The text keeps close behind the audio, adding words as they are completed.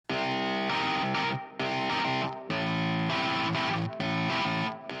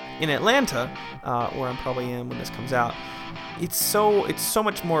in Atlanta, where I probably am when this comes out, it's so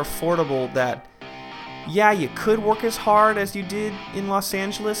much more affordable that, yeah, you could work as hard as you did in Los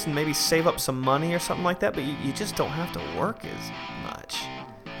Angeles and maybe save up some money or something like that, but you just don't have to work as much.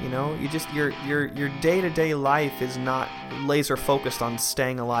 You know, you just your day-to-day life is not laser focused on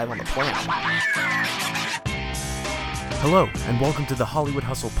staying alive on the planet. Hello, and welcome to the Hollywood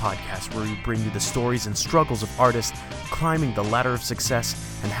Hustle podcast, where we bring you the stories and struggles of artists climbing the ladder of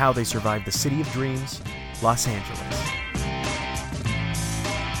success and how they survive the city of dreams, Los Angeles.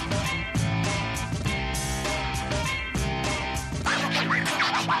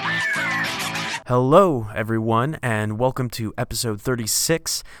 Hello, everyone, and welcome to episode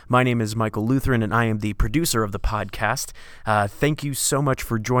 36. My name is Michael Lutheran, and I am the producer of the podcast. Thank you so much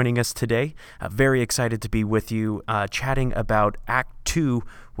for joining us today. Very excited to be with you, chatting about Act 2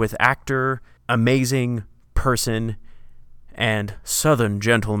 with actor, amazing person, and Southern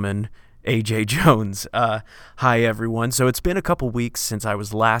gentleman, AJ Jones. Hi, everyone. So it's been a couple weeks since I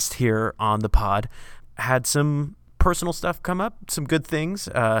was last here on the pod. Had some personal stuff come up, some good things.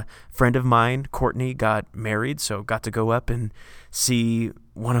 Friend of mine, Courtney, got married, so got to go up and see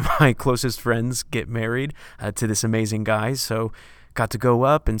one of my closest friends get married to this amazing guy. So got to go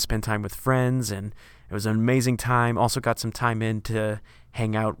up and spend time with friends, and it was an amazing time. Also got some time in to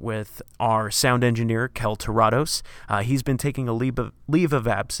hang out with our sound engineer, Kel Terrados. He's been taking a leave of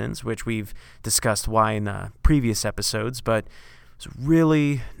absence, which we've discussed why in the previous episodes, but it was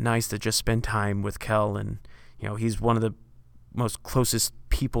really nice to just spend time with Kel, and you know, he's one of the most closest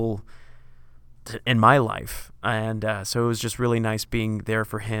people in my life, and so it was just really nice being there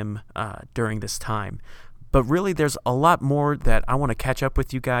for him during this time. But really, there's a lot more that I want to catch up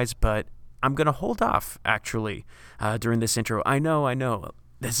with you guys, but I'm going to hold off, actually, during this intro. I know.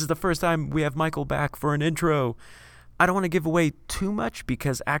 This is the first time we have Michael back for an intro. I don't want to give away too much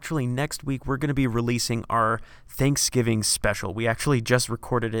because actually next week we're going to be releasing our Thanksgiving special. We actually just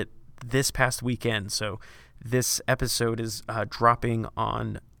recorded it this past weekend, so this episode is dropping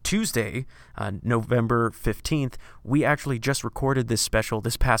on Tuesday, November 15th. We actually just recorded this special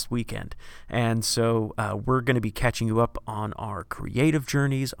this past weekend. And so we're going to be catching you up on our creative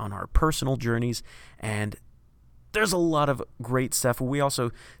journeys, on our personal journeys, and there's a lot of great stuff. We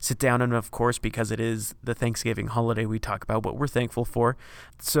also sit down and, of course, because it is the Thanksgiving holiday, we talk about what we're thankful for.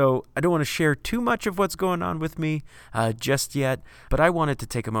 So I don't want to share too much of what's going on with me just yet, but I wanted to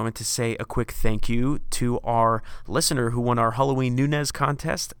take a moment to say a quick thank you to our listener who won our Halloween Nunez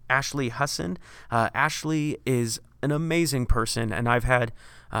contest, Ashley Husson. Ashley is an amazing person, and I've had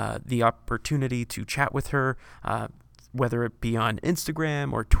the opportunity to chat with her, whether it be on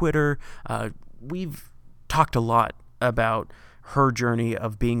Instagram or Twitter. We've talked a lot about her journey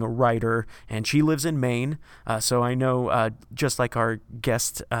of being a writer, and she lives in Maine. So I know, just like our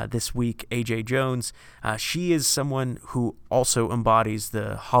guest this week, AJ Jones, she is someone who also embodies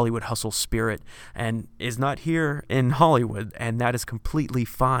the Hollywood hustle spirit and is not here in Hollywood, and that is completely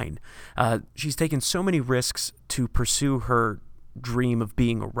fine. She's taken so many risks to pursue her dream of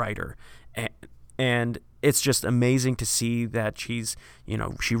being a writer, and it's just amazing to see that she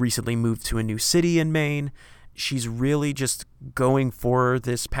recently moved to a new city in Maine. She's really just going for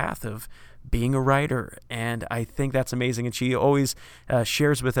this path of being a writer, and I think that's amazing. And she always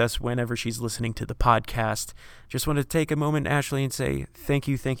shares with us whenever she's listening to the podcast. Just want to take a moment, Ashley, and say thank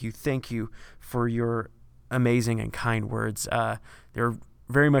you for your amazing and kind words. They're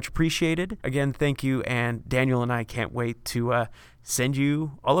very much appreciated. Again, thank you, and Daniel and I can't wait to send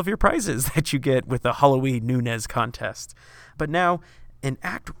you all of your prizes that you get with the Halloween Nunez contest. But now, in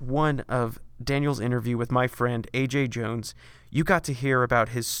Act 1 of Daniel's interview with my friend AJ Jones, you got to hear about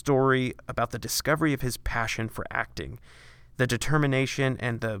his story, about the discovery of his passion for acting, the determination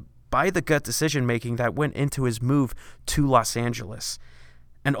and the by-the-gut decision-making that went into his move to Los Angeles.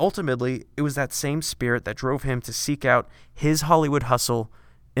 And ultimately, it was that same spirit that drove him to seek out his Hollywood hustle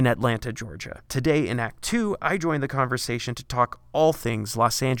in Atlanta, Georgia. Today in Act 2, I join the conversation to talk all things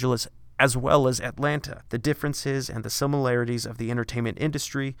Los Angeles as well as Atlanta, the differences and the similarities of the entertainment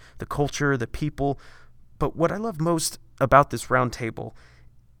industry, the culture, the people. But what I love most about this roundtable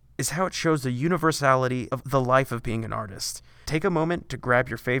is how it shows the universality of the life of being an artist. Take a moment to grab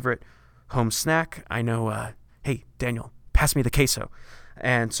your favorite home snack. I know, hey, Daniel, pass me the queso.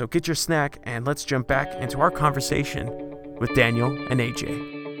 And so get your snack and let's jump back into our conversation with Daniel and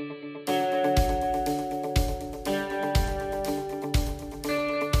AJ.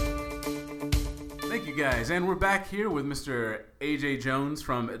 Thank you guys guys, and we're back here with Mr. AJ Jones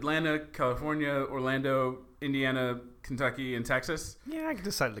from Atlanta, California, Orlando, Indiana, Kentucky, and Texas. Yeah, I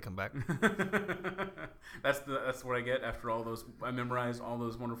decided to come back. That's what I get after all those. I memorized all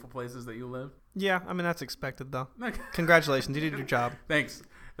those wonderful places that you live. Yeah, I mean, that's expected, though. Congratulations, you did your job. Thanks.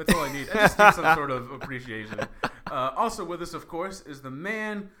 That's all I need. I just need some sort of appreciation. Also with us, of course, is the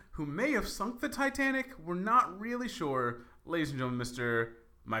man who may have sunk the Titanic. We're not really sure. Ladies and gentlemen, Mr.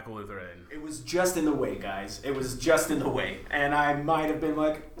 Michael Lutheran. It was just in the way, guys. It was just in the way. And I might have been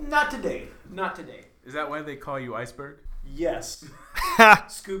like, not today. Not today. Is that why they call you Iceberg? Yes.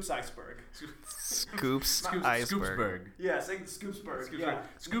 Scoops Iceberg. Scoops Iceberg. Scoopsburg. Yes, Scoopsburg. Yeah.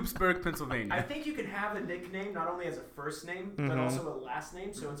 Scoopsburg, Pennsylvania. I think you can have a nickname not only as a first name, but also a last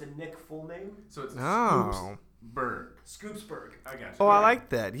name. So it's a Nick full name. So it's Oh. Scoopsburg. Scoopsburg. I got you. Oh, I like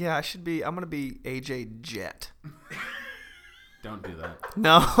that. Yeah, I'm going to be AJ Jet. Don't do that.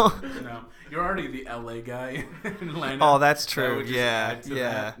 No. No. You're already the LA guy in Atlanta. Oh, that's So I true. would just Yeah, add to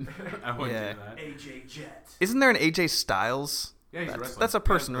yeah. that. I wouldn't Yeah. do that. AJ Jet. Isn't there an AJ Styles? Yeah, he's a wrestler. That's a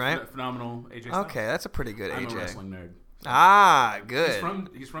person, Yeah, right? Phenomenal AJ Styles. Okay, that's a pretty good I'm AJ. a wrestling nerd. Ah, good.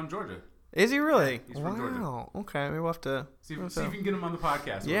 He's from Georgia. Is he really? He's from Georgia. Wow. Okay, maybe we'll have to. See if you can get him on the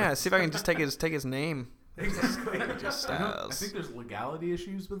podcast. Yeah, see if I can just take his name. Exactly. AJ I Styles. think there's legality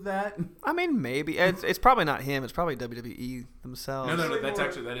issues with that. I mean, maybe it's probably not him. It's probably WWE themselves. No.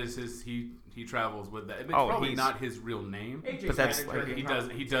 That is his. He travels with that. It's Oh, probably he's- not his real name. AJ But that's manager,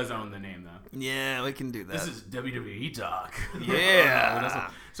 like- He does own the name though. Yeah, we can do that. This is WWE talk. Yeah.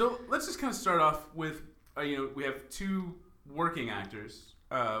 So let's just kind of start off with we have two working actors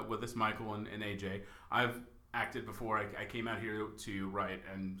with this, Michael and AJ. I've acted before. I came out here to write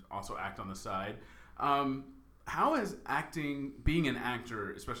and also act on the side. How has being an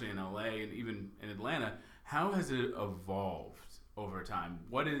actor, especially in LA and even in Atlanta, how has it evolved over time?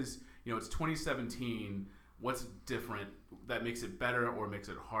 What is, it's 2017. What's different that makes it better or makes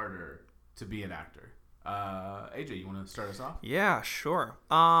it harder to be an actor? AJ, you want to start us off? Yeah, sure.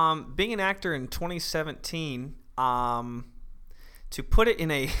 Being an actor in 2017, to put it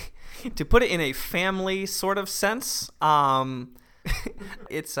in a family sort of sense,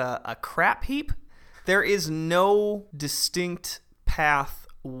 it's a crap heap. There is no distinct path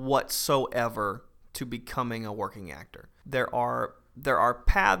whatsoever to becoming a working actor. There are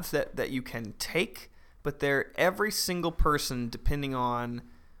paths that you can take, but every single person, depending on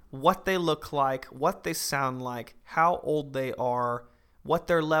what they look like, what they sound like, how old they are, what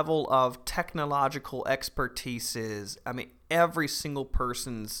their level of technological expertise is. I mean, every single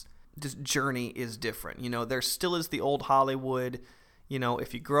person's journey is different. There still is the old Hollywood,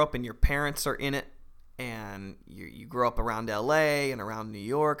 if you grow up and your parents are in it, and you grow up around LA and around New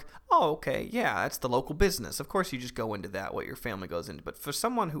York, oh, okay, yeah, it's the local business. Of course, you just go into that, what your family goes into. But for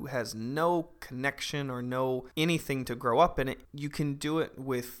someone who has no connection or no anything to grow up in it, you can do it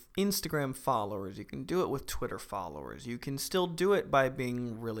with Instagram followers. You can do it with Twitter followers. You can still do it by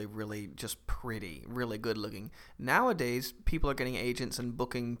being really, really just pretty, really good looking. Nowadays, people are getting agents and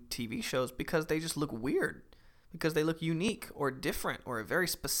booking TV shows because they just look weird, because they look unique or different or a very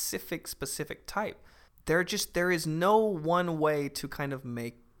specific type. There is no one way to kind of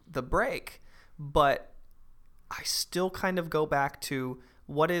make the break, but I still kind of go back to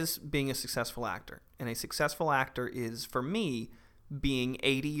what is being a successful actor. And a successful actor is, for me, being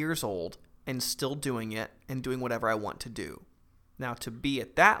 80 years old and still doing it and doing whatever I want to do. Now, to be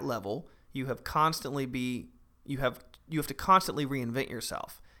at that level, you have to constantly reinvent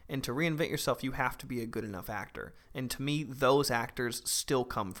yourself. And to reinvent yourself, you have to be a good enough actor. And to me, those actors still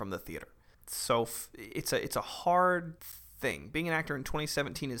come from the theater. So it's a hard thing. Being an actor in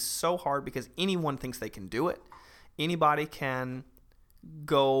 2017 is so hard because anyone thinks they can do it. Anybody can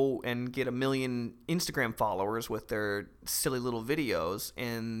go and get 1 million Instagram followers with their silly little videos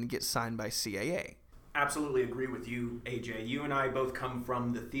and get signed by CAA. Absolutely agree with you, AJ. You and I both come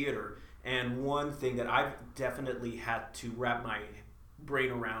from the theater. And one thing that I've definitely had to wrap my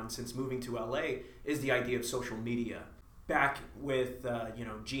brain around since moving to LA is the idea of social media. Back with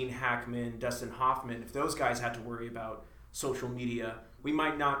Gene Hackman, Dustin Hoffman, if those guys had to worry about social media, we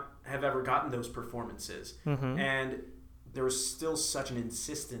might not have ever gotten those performances. Mm-hmm. And there was still such an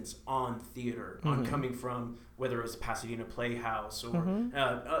insistence on theater, on coming from whether it was Pasadena Playhouse or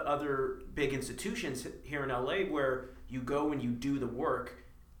other big institutions here in LA, where you go and you do the work.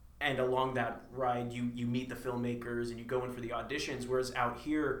 And along that ride, you meet the filmmakers and you go in for the auditions. Whereas out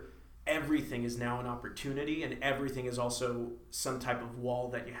here, everything is now an opportunity, and everything is also some type of wall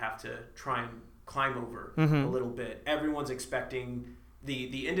that you have to try and climb over a little bit. Everyone's expecting,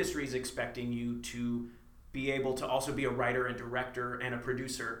 the industry is expecting you to be able to also be a writer and director and a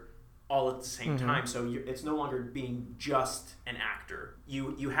producer all at the same time. So it's no longer being just an actor.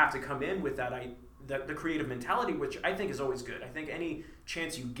 You have to come in with the creative mentality, which I think is always good. I think any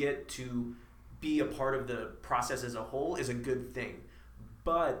chance you get to be a part of the process as a whole is a good thing.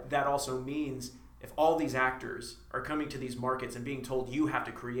 But that also means if all these actors are coming to these markets and being told you have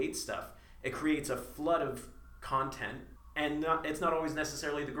to create stuff, it creates a flood of content, and it's not always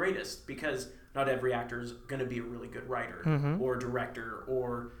necessarily the greatest, because not every actor is going to be a really good writer or director,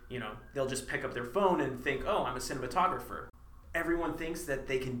 or they'll just pick up their phone and think, oh, I'm a cinematographer. Everyone thinks that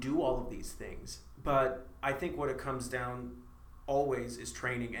they can do all of these things, but I think what it comes down always is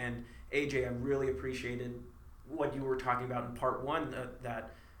training. And AJ, I really appreciated what you were talking about in part one,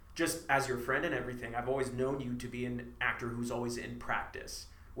 that just as your friend and everything, I've always known you to be an actor who's always in practice,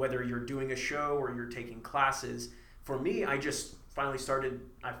 whether you're doing a show or you're taking classes. For me, I just finally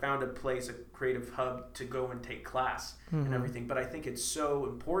I found a place, a creative hub to go and take class and everything. But I think it's so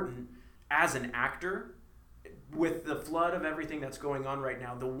important as an actor, with the flood of everything that's going on right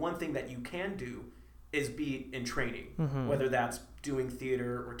now, the one thing that you can do is be in training, whether that's doing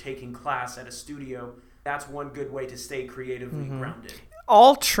theater or taking class at a studio. That's one good way to stay creatively grounded.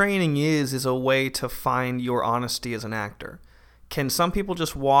 All training is a way to find your honesty as an actor. Can some people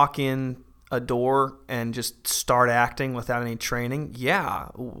just walk in a door and just start acting without any training? Yeah,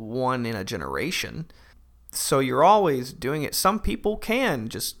 one in a generation. So you're always doing it. Some people can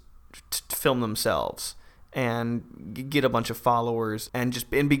just film themselves and get a bunch of followers and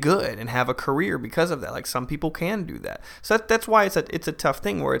be good and have a career because of that. Like, some people can do that. So that's why it's a tough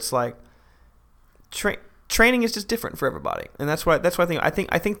thing, where it's like training is just different for everybody. And that's why I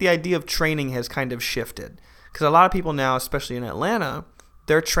think the idea of training has kind of shifted, because a lot of people now, especially in Atlanta,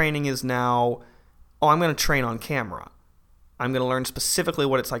 their training is now, I'm going to train on camera. I'm going to learn specifically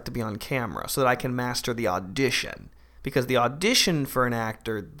what it's like to be on camera so that I can master the audition. Because the audition for an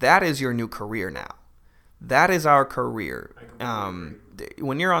actor, that is your new career now. That is our career.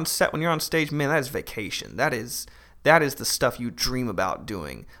 When you're on set, when you're on stage, man, that is vacation. That is the stuff you dream about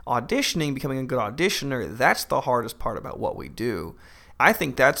doing. Auditioning, becoming a good auditioner, that's the hardest part about what we do. I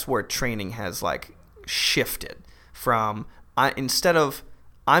think that's where training has shifted from, instead of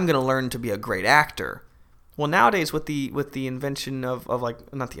I'm going to learn to be a great actor. Well, nowadays with the invention of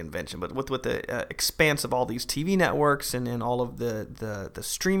not the invention, but with the expanse of all these TV networks and all of the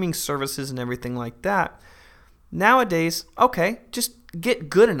streaming services and everything like that, nowadays, okay, just get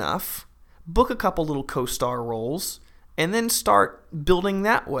good enough, book a couple little co-star roles, and then start building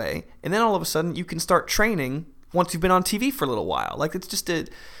that way. And then all of a sudden you can start training once you've been on TV for a little while. It's just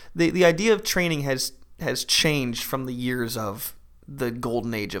the idea of training has changed from the years of the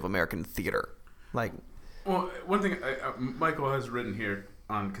golden age of American theater. Well, one thing Michael has written here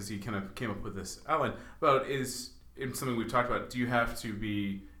on, because he kind of came up with this outline about, is something we've talked about. Do you have to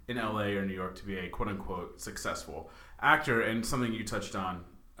be in LA or New York to be a quote-unquote successful actor? And something you touched on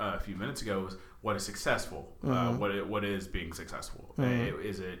a few minutes ago was, what is successful? What is being successful?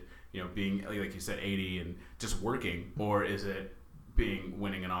 Is it being, like you said, 80 and just working, or is it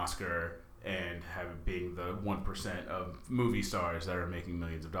winning an Oscar and being the 1% of movie stars that are making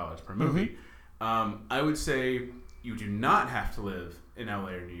millions of dollars per movie? I would say you do not have to live in LA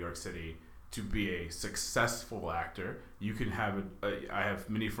or New York City to be a successful actor. You can have I have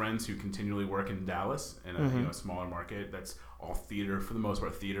many friends who continually work in Dallas, in a smaller market that's all theater, for the most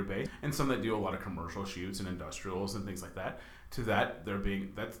part, theater based, and some that do a lot of commercial shoots and industrials and things like that. To that,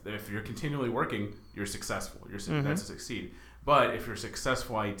 if you're continually working, you're successful. That's a succeed. But if your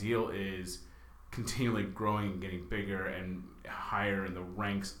successful ideal is continually growing and getting bigger and higher in the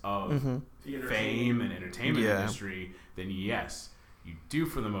ranks of fame and entertainment industry, then yes, you do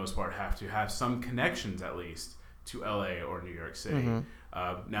for the most part have to have some connections at least to LA or New York City.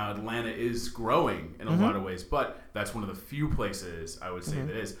 Now Atlanta is growing in a lot of ways, but that's one of the few places I would say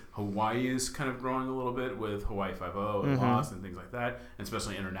that is. Hawaii is kind of growing a little bit with Hawaii Five-0 and Lost and things like that, and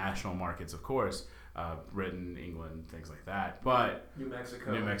especially international markets, of course. Britain, England, things like that. But New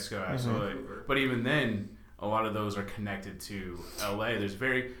Mexico, absolutely. But even then, a lot of those are connected to LA. There's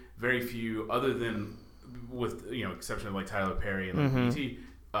very, very few, other than with exception of Tyler Perry and BT,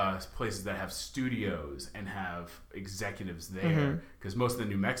 places that have studios and have executives there, because most of the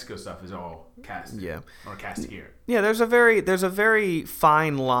New Mexico stuff is all cast or cast here. Yeah, there's a very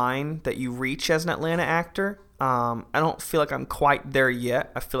fine line that you reach as an Atlanta actor. I don't feel like I'm quite there yet.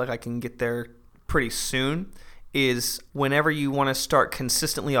 I feel like I can get there pretty soon. Is whenever you want to start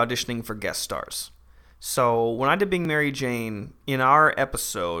consistently auditioning for guest stars. So when I did Being Mary Jane, in our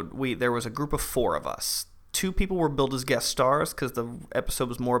episode, there was a group of 4 of us. 2 people were billed as guest stars because the episode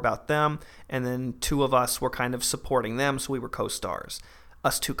was more about them, and then 2 of us were kind of supporting them, so we were co-stars.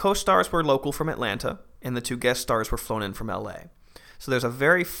 Us 2 co-stars were local from Atlanta, and the 2 guest stars were flown in from LA. So there's a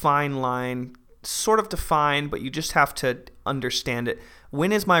very fine line, sort of defined, but you just have to understand it.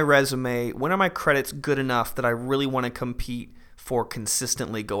 When is my resume, when are my credits good enough that I really want to compete for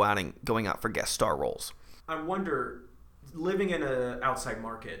consistently going out for guest star roles? I wonder, living in an outside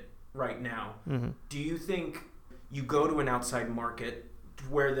market right now, do you think you go to an outside market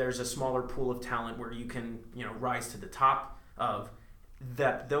where there's a smaller pool of talent where you can, rise to the top of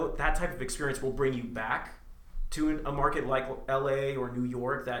that type of experience will bring you back to a market like LA or New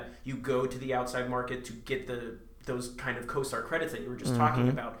York, that you go to the outside market to get those kind of co-star credits that you were just talking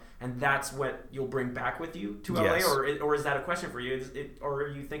about, and that's what you'll bring back with you to LA? Yes. Or is that a question for you? Or are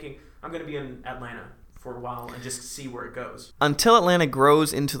you thinking, I'm going to be in Atlanta for a while and just see where it goes? Until Atlanta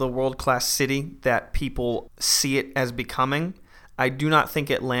grows into the world-class city that people see it as becoming, I do not think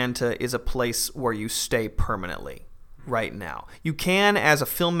Atlanta is a place where you stay permanently right now. You can as a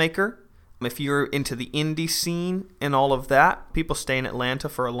filmmaker. If you're into the indie scene and all of that, people stay in Atlanta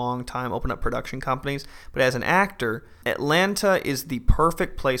for a long time, open up production companies. But as an actor, Atlanta is the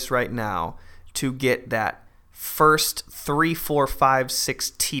perfect place right now to get that first 3, 4, 5,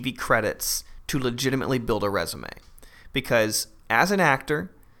 6 TV credits to legitimately build a resume. Because as an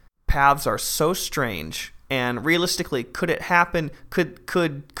actor, paths are so strange. And realistically, could it happen?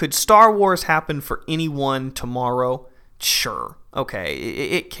 Could Star Wars happen for anyone tomorrow? Sure. Okay,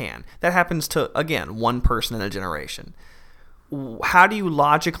 it can. That happens to, again, one person in a generation. How do you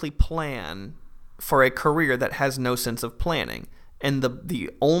logically plan for a career that has no sense of planning? And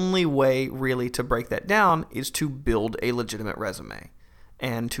the only way really to break that down is to build a legitimate resume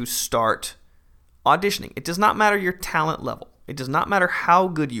and to start auditioning. It does not matter your talent level. It does not matter how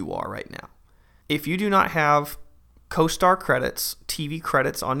good you are right now. If you do not have co-star credits, TV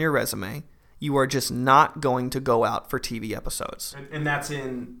credits on your resume, you are just not going to go out for TV episodes. And that's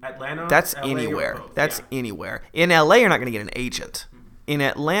in Atlanta? That's LA, anywhere. or both? That's anywhere. In LA, you're not going to get an agent. In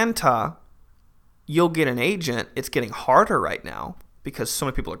Atlanta, you'll get an agent. It's getting harder right now because so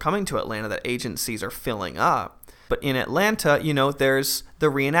many people are coming to Atlanta that agencies are filling up. But in Atlanta, there's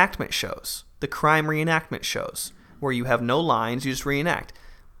the reenactment shows, the crime reenactment shows, where you have no lines, you just reenact.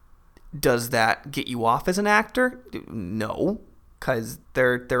 Does that get you off as an actor? No. Because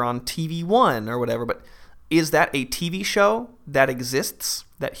they're on TV One or whatever. But is that a TV show that exists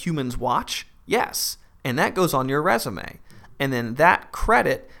that humans watch? Yes. And that goes on your resume. And then that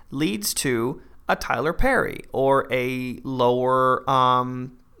credit leads to a Tyler Perry or a lower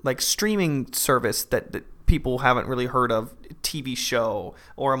streaming service that people haven't really heard of TV show,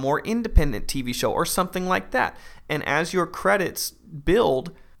 or a more independent TV show or something like that. And as your credits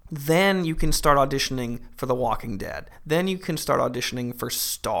build, then you can start auditioning for The Walking Dead. Then you can start auditioning for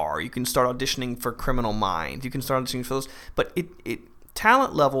Star. You can start auditioning for Criminal Minds. You can start auditioning for those. But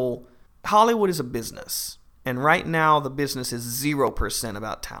talent level, Hollywood is a business. And right now, the business is 0%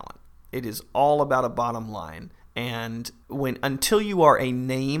 about talent. It is all about a bottom line. And until you are a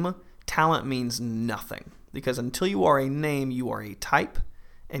name, talent means nothing. Because until you are a name, you are a type.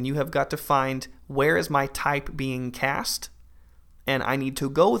 And you have got to find, where is my type being cast? And I need to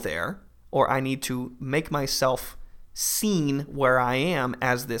go there, or I need to make myself seen where I am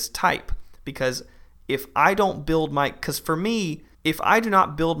as this type. Because if I don't build because for me, if I do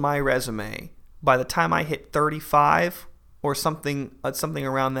not build my resume by the time I hit 35 or something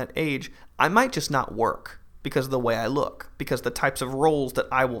around that age, I might just not work because of the way I look, because the types of roles that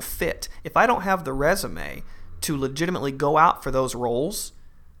I will fit. If I don't have the resume to legitimately go out for those roles,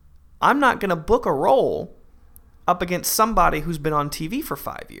 I'm not going to book a role up against somebody who's been on TV for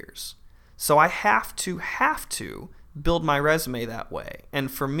 5 years. So I have to build my resume that way.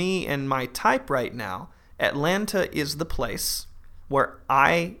 And for me and my type right now, Atlanta is the place where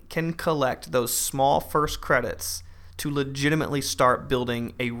I can collect those small first credits to legitimately start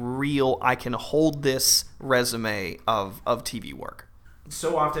building a real, I can hold this resume of TV work.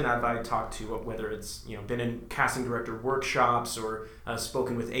 So often I've talked to, whether it's been in casting director workshops or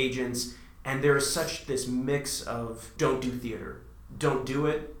spoken with agents, and there's this mix of don't do theater, don't do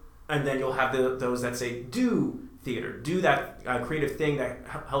it, and then you'll have those that say do theater, do that creative thing that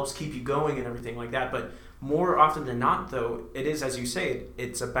helps keep you going and everything like that. But more often than not, though, it is, as you say,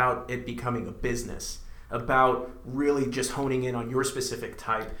 it's about it becoming a business, about really just honing in on your specific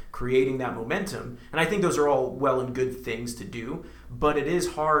type, creating that momentum. And I think those are all well and good things to do, but it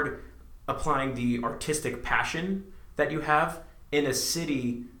is hard applying the artistic passion that you have in a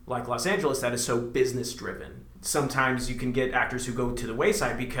city like Los Angeles that is so business driven. Sometimes you can get actors who go to the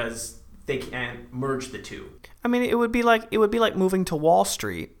wayside because they can't merge the two. I mean, it would be like moving to Wall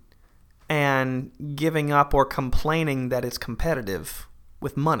Street and giving up or complaining that it's competitive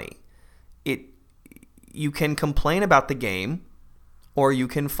with money. You can complain about the game, or you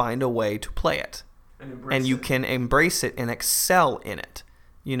can find a way to play it. And you can embrace it and excel in it.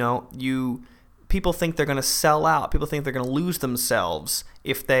 People think they're going to sell out. People think they're going to lose themselves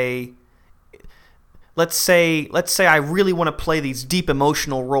if they... Let's say I really want to play these deep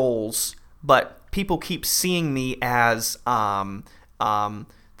emotional roles, but people keep seeing me as the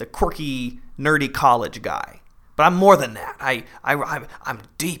quirky, nerdy college guy. But I'm more than that. I'm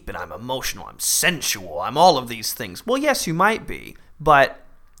deep and I'm emotional. I'm sensual. I'm all of these things. Well, yes, you might be, but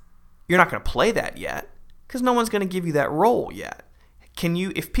you're not going to play that yet because no one's going to give you that role yet.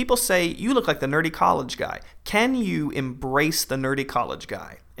 If people say, you look like the nerdy college guy, can you embrace the nerdy college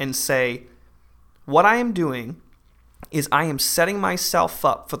guy and say, what I am doing is I am setting myself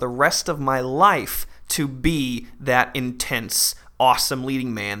up for the rest of my life to be that intense, awesome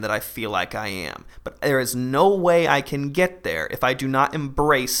leading man that I feel like I am. But there is no way I can get there if I do not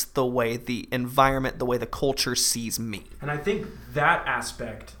embrace the way the environment, the way the culture sees me. And I think that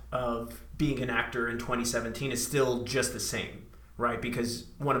aspect of being an actor in 2017 is still just the same, right? Because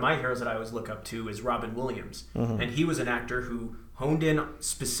one of my heroes that I always look up to is Robin Williams. Mm-hmm. And he was an actor who honed in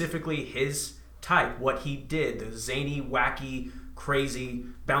specifically his type, what he did, the zany, wacky, crazy,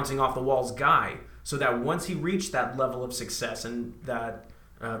 bouncing off the walls guy, so that once he reached that level of success and that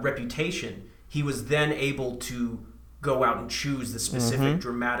reputation, he was then able to go out and choose the specific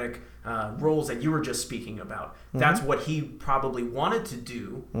dramatic roles that you were just speaking about. Mm-hmm. That's what he probably wanted to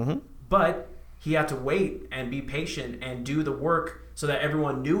do, but he had to wait and be patient and do the work so that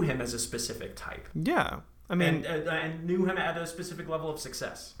everyone knew him as a specific type. Yeah. I mean, and knew him at a specific level of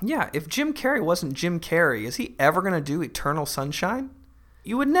success. Yeah, if Jim Carrey wasn't Jim Carrey, is he ever going to do Eternal Sunshine?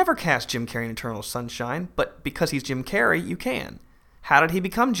 You would never cast Jim Carrey in Eternal Sunshine, but because he's Jim Carrey, you can. How did he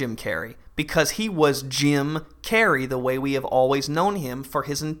become Jim Carrey? Because he was Jim Carrey the way we have always known him for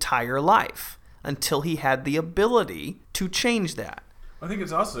his entire life, until he had the ability to change that. I think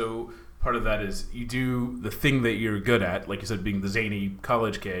it's also... part of that is you do the thing that you're good at, like you said, being the zany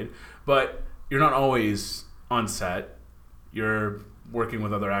college kid, but you're not always on set. You're working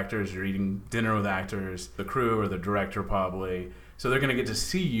with other actors, you're eating dinner with actors, the crew or the director probably. So they're going to get to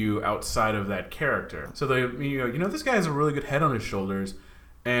see you outside of that character. So they, this guy has a really good head on his shoulders.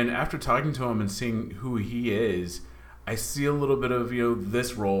 And after talking to him and seeing who he is, I see a little bit of,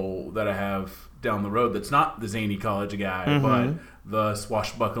 this role that I have down the road that's not the zany college guy, but the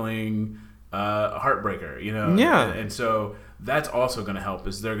swashbuckling heartbreaker, Yeah. And so that's also going to help,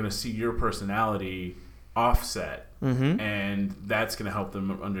 is they're going to see your personality offset, and that's going to help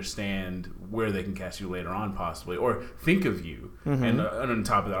them understand where they can cast you later on possibly, or think of you. And on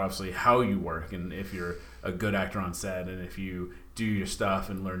top of that, obviously, how you work, and if you're a good actor on set, and if you do your stuff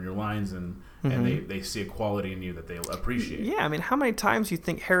and learn your lines, and they see a quality in you that they'll appreciate. Yeah, I mean, how many times do you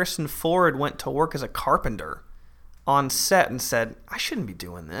think Harrison Ford went to work as a carpenter on set and said, I shouldn't be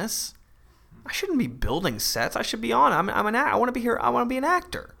doing this. I shouldn't be building sets. I should be on. I want to be here. I want to be an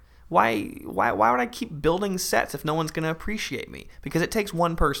actor. Why would I keep building sets if no one's going to appreciate me? Because it takes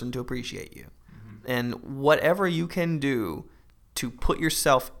one person to appreciate you. And whatever you can do to put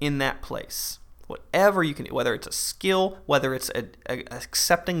yourself in that place, whatever you can, whether it's a skill, whether it's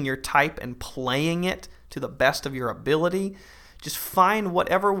accepting your type and playing it to the best of your ability, just find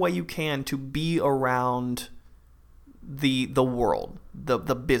whatever way you can to be around the world,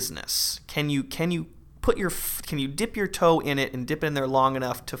 the business. Can you dip your toe in it and dip in there long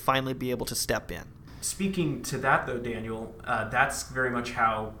enough to finally be able to step in? Speaking to that though, Daniel, that's very much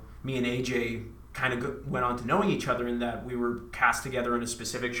how me and AJ kind of went on to knowing each other, in that we were cast together in a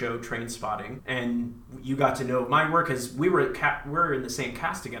specific show, Train Spotting, and you got to know my work as we were in the same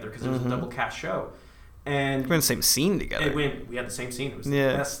cast together because it was a double cast show, and we're in the same scene together. We had the same scene. It was the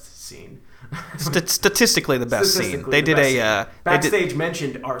best scene. Statistically the best scene. They did backstage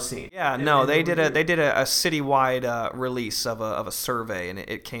mentioned our scene. Yeah, no, they did a citywide release of a survey, and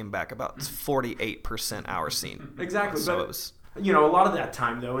it came back about 48% our scene. Exactly. So but it was, a lot of that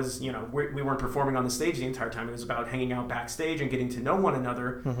time though is we weren't performing on the stage the entire time. It was about hanging out backstage and getting to know one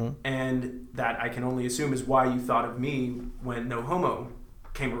another, and that I can only assume is why you thought of me when No Homo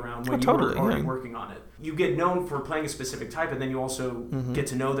came around, when you were already working on it. You get known for playing a specific type, and then you also get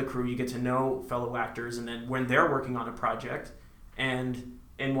to know the crew, you get to know fellow actors, and then when they're working on a project and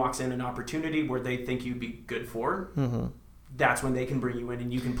in walks in an opportunity where they think you'd be good for, that's when they can bring you in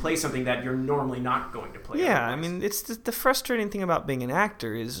and you can play something that you're normally not going to play. Yeah, otherwise. I mean, it's the frustrating thing about being an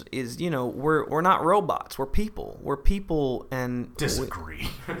actor is we're not robots, we're people, and disagree.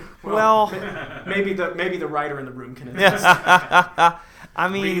 well, maybe the writer in the room can. I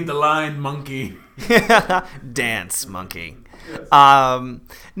mean, read the line, monkey. Dance, monkey.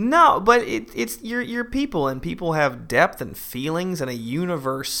 No, but it's your people, and people have depth and feelings and a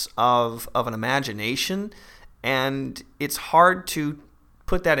universe of an imagination, and it's hard to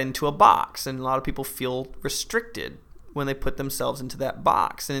put that into a box, and a lot of people feel restricted when they put themselves into that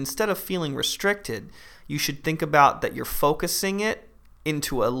box. And instead of feeling restricted, you should think about that you're focusing it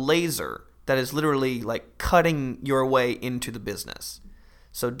into a laser that is literally like cutting your way into the business.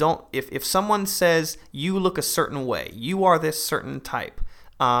 So don't, if someone says you look a certain way, you are this certain type,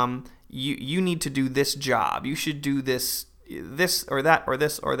 you need to do this job, you should do this or that or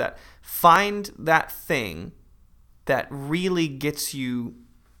this or that. Find that thing that really gets you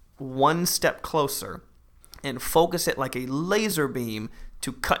one step closer and focus it like a laser beam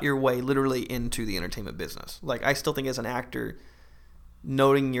to cut your way literally into the entertainment business. Like, I still think as an actor,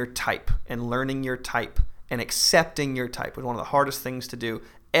 noting your type and learning your type and accepting your type was one of the hardest things to do.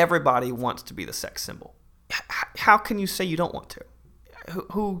 Everybody wants to be the sex symbol. How can you say you don't want to?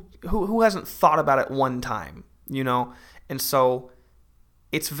 Who hasn't thought about it one time, you know? And so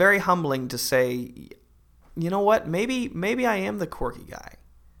it's very humbling to say, you know what? Maybe I am the quirky guy.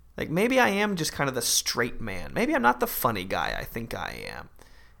 Like, maybe I am just kind of the straight man. Maybe I'm not the funny guy I think I am.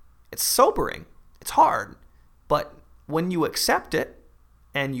 It's sobering. It's hard. But when you accept it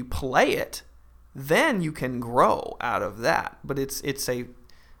and you play it, then you can grow out of that. But it's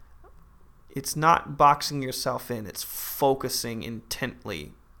not boxing yourself in. It's focusing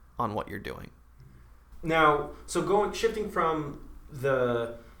intently on what you're doing. Now, so shifting from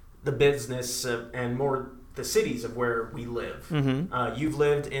the business and more the cities of where we live. Mm-hmm. You've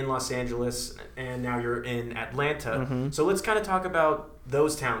lived in Los Angeles, and now you're in Atlanta. Mm-hmm. So let's kind of talk about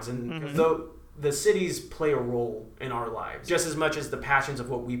those towns, and Mm-hmm. though the cities play a role in our lives just as much as the passions of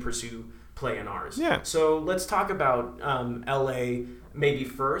what we pursue play in ours. Yeah. So let's talk about LA maybe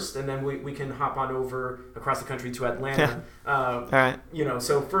first, and then we can hop on over across the country to Atlanta. All right. You know,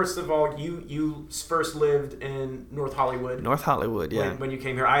 so first of all, you first lived in North Hollywood. North Hollywood, yeah. When you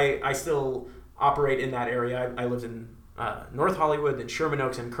came here, I still operate in that area. I lived in North Hollywood, then Sherman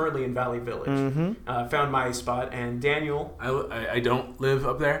Oaks, and currently in Valley Village. Mm-hmm. Found my spot, and Daniel. I don't live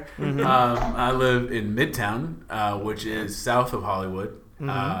up there. Mm-hmm. I live in Midtown, which is south of Hollywood,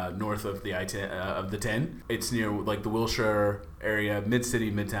 north of the the 10. It's near like the Wilshire area, Mid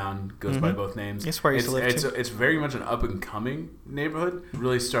City, Midtown goes by both names. It's where I used to live too. It's very much an up and coming neighborhood.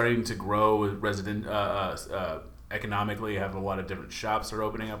 Really starting to grow with resident economically. Have a lot of different shops are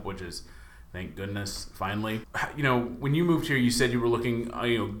opening up, which is. Thank goodness, finally. You know, when you moved here, you said you were looking,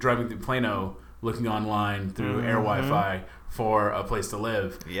 driving through Plano, looking online through Air Wi-Fi for a place to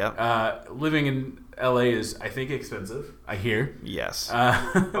live. Yep. Living in LA is, I think, expensive. I hear. Yes.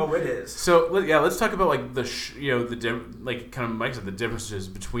 Oh, it is. So let's talk about like kind of Mike said, the differences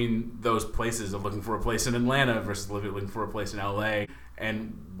between those places of looking for a place in Atlanta versus looking for a place in LA,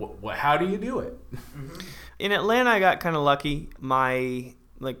 and how do you do it? In Atlanta, I got kind of lucky.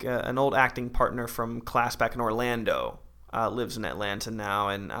 An old acting partner from class back in Orlando lives in Atlanta now,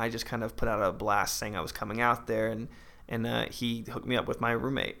 and I just kind of put out a blast saying I was coming out there, and he hooked me up with my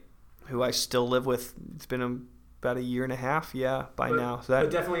roommate, who I still live with. It's been about a year and a half, now. But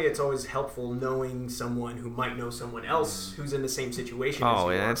definitely, it's always helpful knowing someone who might know someone else who's in the same situation. Oh,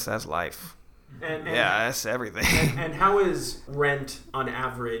 as you yeah, are. that's life. And that's everything. And how is rent on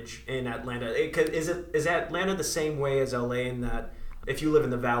average in Atlanta? Is Atlanta the same way as LA in that? If you live in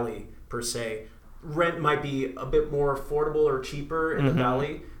the Valley, per se, rent might be a bit more affordable or cheaper in the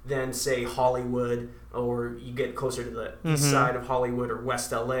Valley than, say, Hollywood, or you get closer to the east side of Hollywood or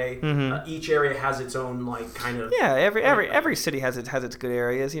West LA. Each area has its own, like, kind of... Yeah, every city has its good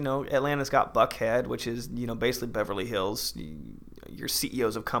areas. You know, Atlanta's got Buckhead, which is, basically Beverly Hills. Your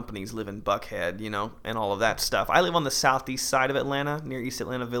CEOs of companies live in Buckhead, and all of that stuff. I live on the southeast side of Atlanta, near East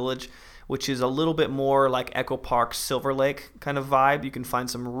Atlanta Village, which is a little bit more like Echo Park, Silver Lake kind of vibe. You can find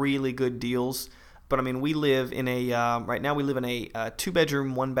some really good deals. But, I mean, we live in right now we live in a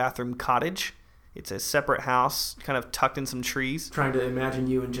 2-bedroom, 1-bathroom cottage. It's a separate house, kind of tucked in some trees. Trying to imagine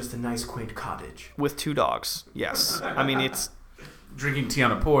you in just a nice, quaint cottage. With 2 dogs, yes. I mean, it's... Drinking tea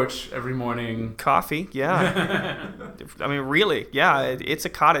on a porch every morning. Coffee, yeah. I mean, really, yeah. It's a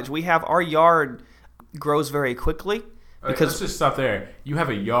cottage. Our yard grows very quickly. Because let's just stop there. You have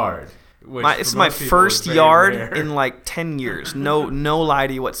a yard. This is my first yard in like 10 years. No lie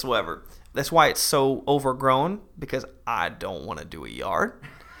to you whatsoever. That's why it's so overgrown, because I don't want to do a yard.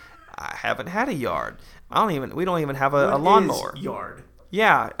 I haven't had a yard. We don't even have a lawnmower. Yard?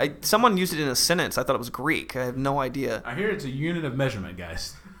 Yeah, someone used it in a sentence. I thought it was Greek. I have no idea. I hear it's a unit of measurement,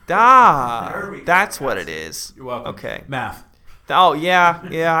 guys. That's what it is. You're welcome. Okay. Math. Oh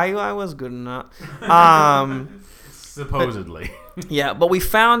yeah, I was good enough. Supposedly. Yeah, but we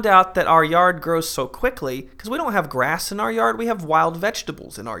found out that our yard grows so quickly because we don't have grass in our yard. We have wild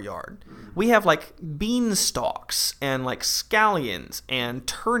vegetables in our yard. We have like bean stalks and like scallions and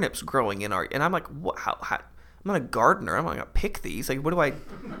turnips growing in our. And I'm like, what? How I'm not a gardener. I'm not gonna pick these. Like, what do I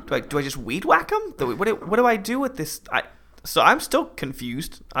just weed whack them? What do I do with this? So I'm still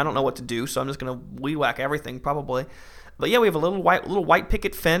confused. I don't know what to do. So I'm just gonna weed whack everything probably. But yeah, we have a little white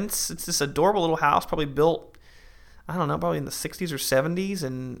picket fence. It's this adorable little house, probably built, I don't know, probably in the 60s or 70s,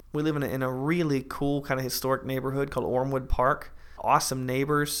 and we live in a really cool kind of historic neighborhood called Ormwood Park. Awesome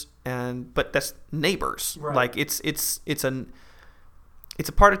neighbors, but that's neighbors. Right. Like it's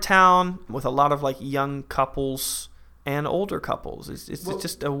a part of town with a lot of like young couples and older couples. It's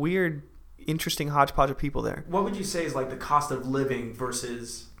just a weird, interesting hodgepodge of people there. What would you say is like the cost of living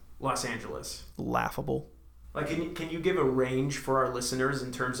versus Los Angeles? Laughable. Like, can you give a range for our listeners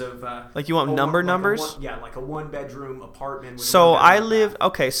in terms of like you want numbers? Like a 1-bedroom apartment. With So I lived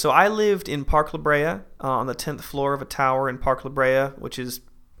in Park La Brea on the 10th floor of a tower in Park La Brea, which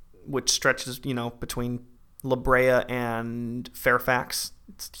stretches between La Brea and Fairfax.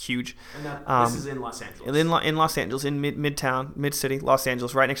 It's huge. And this is in Los Angeles. In Los Angeles, in Midtown, Mid-City, Los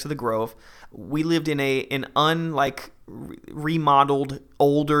Angeles, right next to the Grove. We lived in an remodeled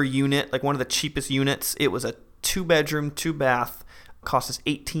older unit, like one of the cheapest units. It was a 2-bedroom, 2-bath, cost us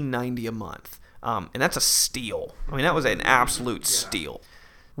 $18.90 a month, and that's a steal. I mean, that was an absolute steal.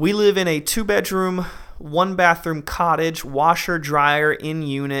 We live in a 2-bedroom, 1-bathroom cottage, washer, dryer in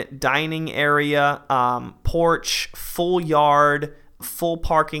unit, dining area, porch, full yard, full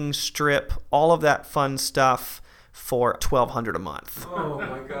parking strip, all of that fun stuff for $1,200 a month. Oh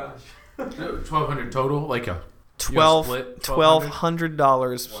my gosh. $1,200 total, like a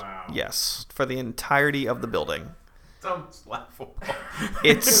 $1,200. Wow. Yes, for the entirety of the building. Sounds laughable.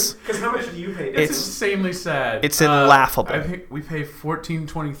 It's because how much do you pay? It's insanely sad. It's laughable. We pay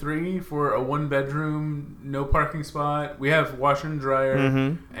 $1,423 for a 1-bedroom, no parking spot. We have washer and dryer,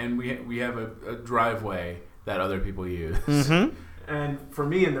 and we have a driveway that other people use. Mm-hmm. And for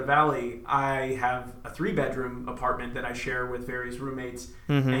me in the Valley, I have a 3-bedroom apartment that I share with various roommates,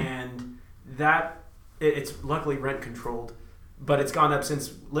 and it's luckily rent controlled, but it's gone up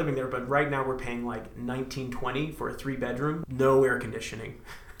since living there. But right now we're paying like $1,920 for a 3-bedroom, no air conditioning.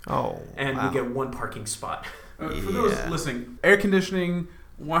 Oh, and wow. we get 1 parking spot. For those listening, air conditioning,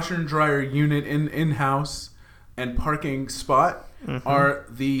 washer and dryer unit in-house, and parking spot are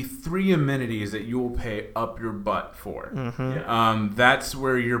the 3 amenities that you will pay up your butt for. That's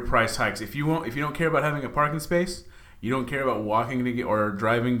where your price hikes. If you don't care about having a parking space, you don't care about walking to get or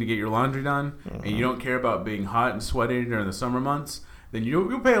driving to get your laundry done, and you don't care about being hot and sweaty during the summer months, then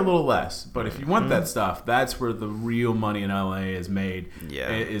you'll pay a little less. But if you want that stuff, that's where the real money in LA is made.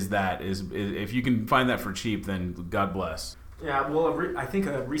 Yeah. Is if you can find that for cheap, then God bless. Yeah, well, I think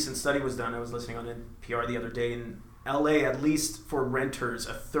a recent study was done. I was listening on NPR the other day. In LA, at least for renters,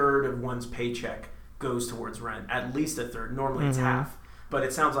 1/3 of one's paycheck goes towards rent. At least 1/3. Normally it's half. But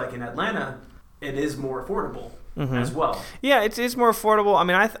it sounds like in Atlanta, it is more affordable as well. Yeah, it's more affordable. I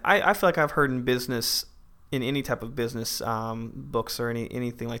mean, I feel like I've heard in business, in any type of business books or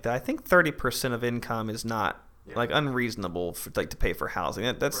anything like that, I think 30% of income is not like unreasonable for, like, to pay for housing.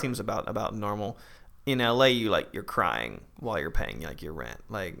 That seems about normal. In LA, you're crying while you're paying like your rent.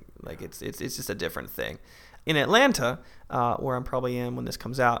 Like it's just a different thing. In Atlanta, where I'm probably am when this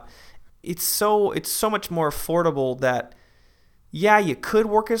comes out, it's so much more affordable that, yeah, you could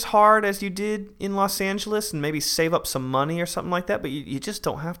work as hard as you did in Los Angeles and maybe save up some money or something like that, but you just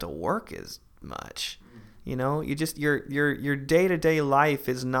don't have to work as much. You just your day-to-day life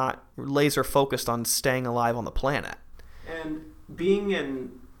is not laser focused on staying alive on the planet. And being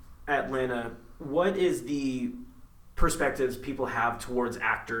in Atlanta, what is the perspectives people have towards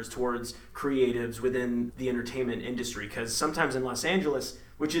actors, towards creatives within the entertainment industry? Because sometimes in Los Angeles,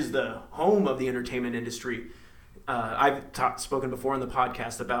 which is the home of the entertainment industry, I've spoken before on the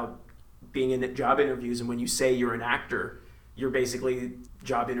podcast about being in job interviews, and when you say you're an actor, you're basically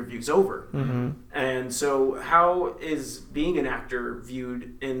job interviews over. And so how is being an actor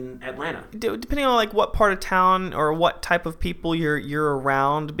viewed in Atlanta? Depending on like what part of town or what type of people you're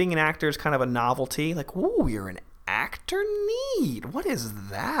around, being an actor is kind of a novelty. Like, ooh, you're an actor? Neat. What is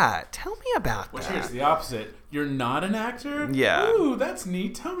that? Tell me about that. Here's the opposite. You're not an actor? Yeah. Ooh, that's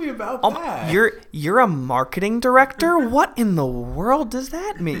neat. Tell me about that. You're a marketing director? What in the world does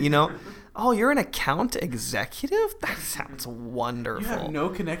that mean? Oh, you're an account executive? That sounds wonderful. You have no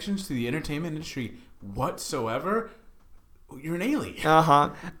connections to the entertainment industry whatsoever? You're an alien.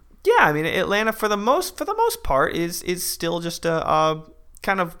 Yeah, I mean, Atlanta for the most part is still just a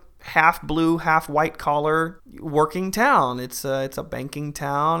kind of half blue, half white collar working town. It's a banking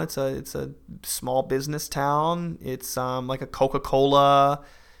town. It's a small business town. It's like a Coca-Cola.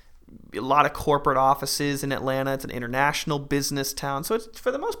 A lot of corporate offices in Atlanta. It's an international business town. So it's,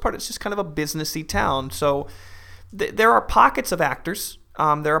 for the most part, it's just kind of a businessy town. So there are pockets of actors.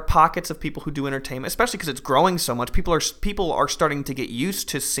 There are pockets of people who do entertainment, especially because it's growing so much. People are starting to get used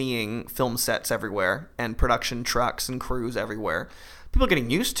to seeing film sets everywhere and production trucks and crews everywhere. People are getting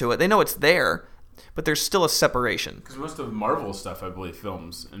used to it. They know it's there, but there's still a separation. Because most of Marvel stuff, I believe,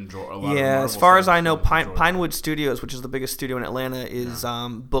 films enjoy a lot. Yeah, of as far as I know, Pinewood. Pinewood Studios, which is the biggest studio in Atlanta, is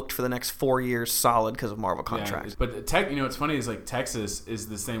booked for the next 4 years solid because of Marvel contracts. Yeah, but what's funny is like Texas is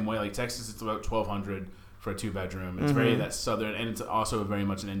the same way. Like Texas, it's about $1,200 for a 2-bedroom. It's very that southern, and it's also very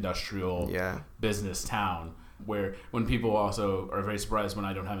much an industrial business town. Where when people also are very surprised when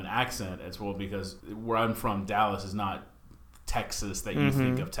I don't have an accent, it's because where I'm from, Dallas, is not Texas that you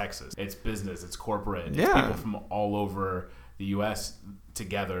think of Texas. It's business, it's corporate, it's people from all over the U.S.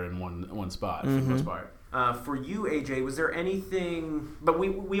 together in one spot for the most part. For you, AJ, was there anything? But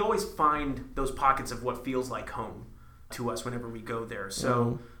we always find those pockets of what feels like home to us whenever we go there.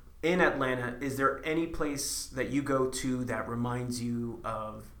 So in Atlanta, is there any place that you go to that reminds you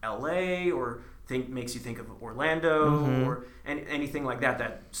of L.A. or makes you think of Orlando or anything like that?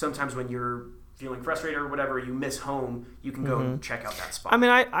 That sometimes when you're feeling frustrated or whatever, you miss home, you can go and check out that spot. I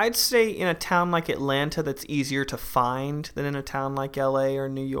mean, I'd say in a town like Atlanta, that's easier to find than in a town like LA or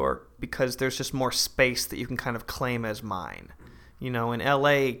New York, because there's just more space that you can kind of claim as mine. You know, in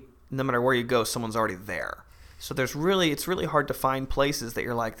LA, no matter where you go, someone's already there. So it's really hard to find places that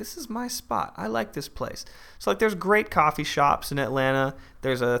you're like, this is my spot. I like this place. So like, there's great coffee shops in Atlanta.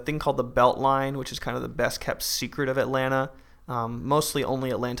 There's a thing called the Beltline, which is kind of the best kept secret of Atlanta. Mostly only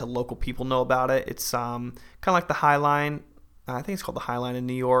Atlanta local people know about it. It's kind of like the High Line. I think it's called the High Line in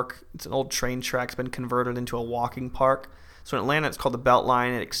New York. It's an old train track. It's been converted into a walking park. So in Atlanta, it's called the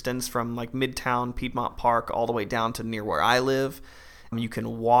Beltline. It extends from like Midtown, Piedmont Park, all the way down to near where I live. You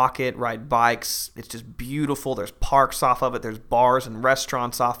can walk it, ride bikes. It's just beautiful. There's parks off of it. There's bars and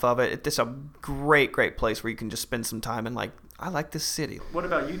restaurants off of it. It's a great, great place where you can just spend some time and like, I like this city. What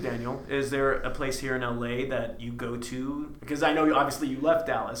about you, Daniel? Is there a place here in LA that you go to? Because I know obviously you left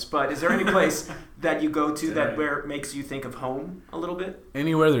Dallas, but is there any place that you go to where it makes you think of home a little bit?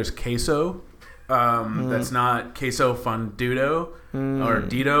 Anywhere there's queso, that's not queso fundudo or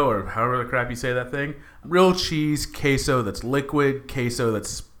dito or however the crap you say that thing. Real cheese queso that's liquid, queso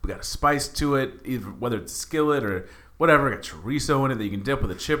that's got a spice to it, either whether it's skillet or whatever, got chorizo in it that you can dip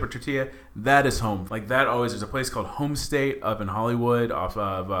with a chip or tortilla. That is home. Like that always. There's a place called Home State up in Hollywood, off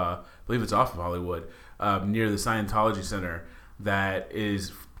of I believe it's off of Hollywood, near the Scientology Center. That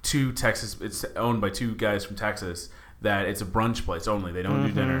is Texas. It's owned by two guys from Texas. That it's a brunch place only. They don't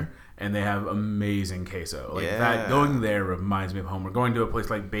do dinner, and they have amazing queso. Like that. Going there reminds me of home. We're going to a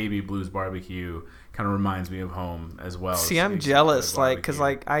place like Baby Blues Barbecue. Kind of reminds me of home as well. See, I'm jealous, like, because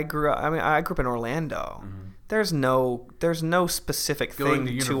like I grew up in Orlando. There's no specific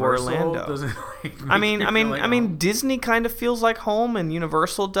thing to Orlando. I mean, Disney kind of feels like home, and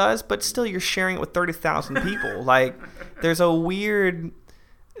Universal does, but still, you're sharing it with 30,000 people. Like, there's a weird,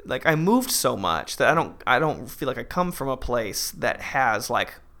 like, I moved so much that I don't feel like I come from a place that has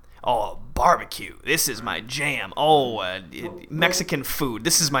like, oh, barbecue, this is my jam. Oh, Mexican food,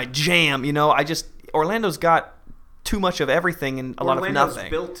 this is my jam. You know, Orlando's got too much of everything and a lot of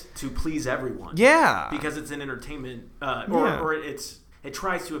nothing. Orlando's built to please everyone. Yeah. Because it's an entertainment, or it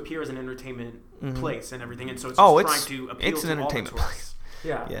tries to appear as an entertainment place and everything, and so it's trying to appeal to an entertainment place.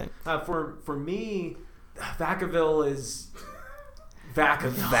 Yeah. For me, Vacaville is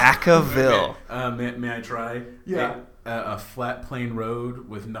Vacaville. May I try? Yeah. A flat plain road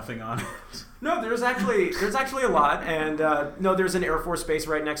with nothing on it. No, there's actually a lot, and there's an Air Force base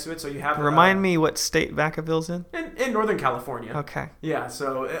right next to it, so you have. Remind me what state Vacaville's in? In Northern California. Okay. Yeah,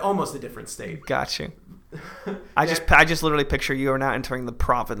 so almost a different state. Got you. I just literally picture you are now entering the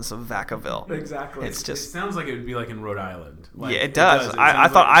province of Vacaville. Exactly. It sounds like it would be like in Rhode Island. Like, yeah, it does.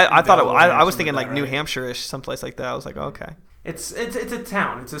 I was thinking like New Hampshire-ish, someplace like that. I was like, okay. It's a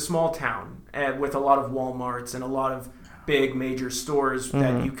town. It's a small town with a lot of Walmarts and a lot of big major stores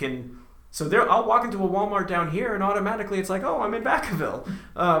that you can. So I'll walk into a Walmart down here and automatically it's like, oh, I'm in Vacaville.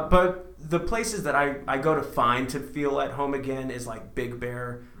 But the places that I go to find to feel at home again is like Big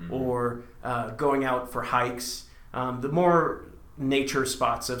Bear or going out for hikes. The more nature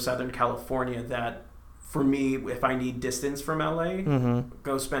spots of Southern California that for me, if I need distance from LA,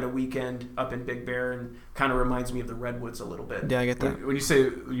 go spend a weekend up in Big Bear, and kind of reminds me of the Redwoods a little bit. Yeah, I get that. When you say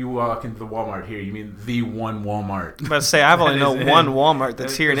you walk into the Walmart here, you mean the one Walmart? I'm about to say, I've only known one Walmart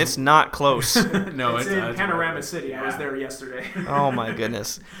that's here, and it's not close. No, it's in not. Panorama City. I was there yesterday. Oh, my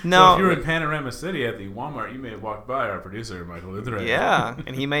goodness. So No. if you were in Panorama City at the Walmart, you may have walked by our producer, Michael Lutheran. Yeah,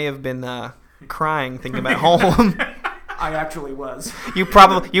 and he may have been crying, thinking about home. I actually was. You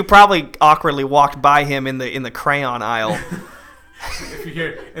probably awkwardly walked by him in the crayon aisle. If you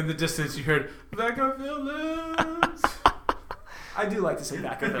hear in the distance, you heard Vacavillans. I do like to say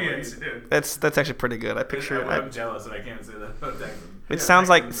Vacavillans. That's actually pretty good. I picture it. I'm jealous that I can't say that. It sounds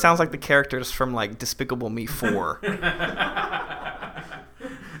like the characters from like Despicable Me 4.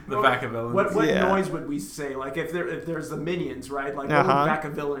 The Vacavillans. What Yeah. noise would we say? Like if there's the Minions, right? Like what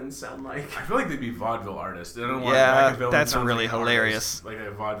would Vacavillans sound like? I feel like they'd be vaudeville artists. I don't know why Yeah, Vacavillans that's sounds really like an hilarious. artist, like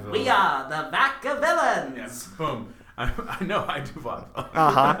a vaudeville. We are the Vacavillans. Yes. Boom. I know I do vaudeville.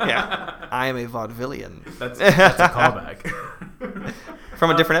 Yeah. I am a vaudevillian. That's a callback.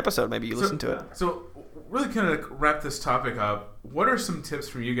 From a different episode, maybe you listened to it. So, really kind of wrap this topic up, what are some tips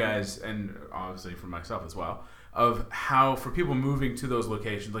from you guys, and obviously from myself as well, of how, for people moving to those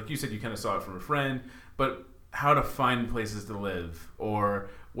locations, like you said, you kind of saw it from a friend, but how to find places to live, or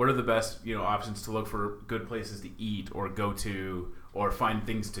what are the best, options to look for good places to eat or go to, or find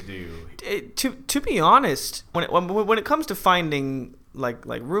things to do? To be honest, when it comes to finding like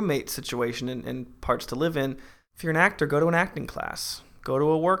roommate situation and parts to live in, if you're an actor, go to an acting class. Go to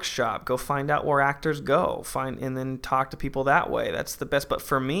a workshop. Go find out where actors go. And then talk to people that way. That's the best. But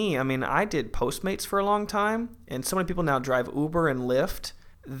for me, I mean, I did Postmates for a long time, and so many people now drive Uber and Lyft.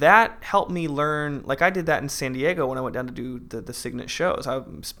 That helped me learn. Like I did that in San Diego when I went down to do the Signet shows. I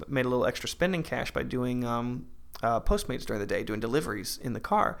made a little extra spending cash by doing Postmates during the day, doing deliveries in the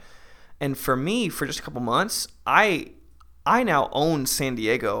car. And for me, for just a couple months, I now own San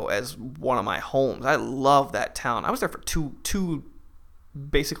Diego as one of my homes. I love that town. I was there for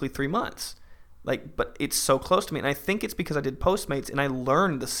basically 3 months. But it's so close to me. And I think it's because I did Postmates and I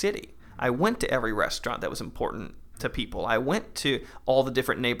learned the city. I went to every restaurant that was important to people. I went to all the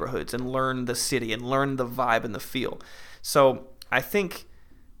different neighborhoods and learned the city and learned the vibe and the feel. So I think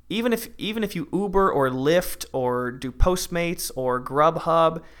even if you Uber or Lyft or do Postmates or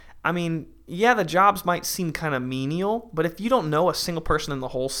Grubhub, I mean, yeah, the jobs might seem kind of menial, but if you don't know a single person in the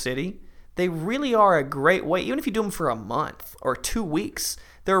whole city, they really are a great way, even if you do them for a month or 2 weeks,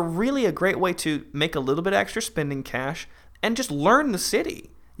 they're really a great way to make a little bit extra spending cash and just learn the city.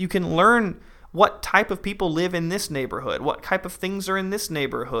 You can learn what type of people live in this neighborhood, what type of things are in this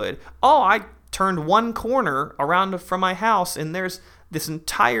neighborhood. Oh, I turned one corner around from my house and there's this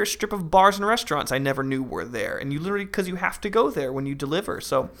entire strip of bars and restaurants I never knew were there. And you literally, because you have to go there when you deliver.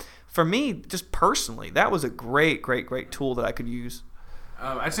 So for me, just personally, that was a great, great, great tool that I could use.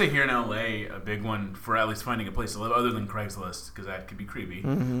 I'd say here in LA, a big one for at least finding a place to live, other than Craigslist, because that could be creepy,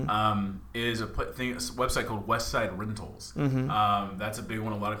 is a website called Westside Rentals. That's a big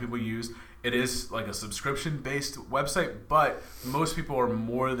one a lot of people use. It is like a subscription-based website, but most people are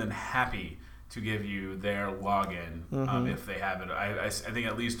more than happy to give you their login if they have it. I think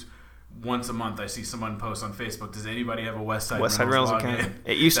at least once a month I see someone post on Facebook, does anybody have a Westside Rentals account?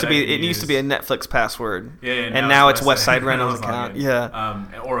 It used to be a Netflix password. Yeah, and now it's Westside Rentals account.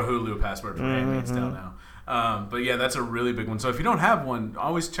 Yeah. Or a Hulu password for Handmaid's Tale now. But yeah, that's a really big one. So if you don't have one,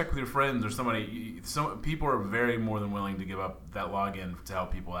 always check with your friends or somebody. Some people are very more than willing to give up that login to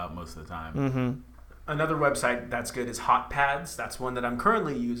help people out most of the time. Another website that's good is HotPads. That's one that I'm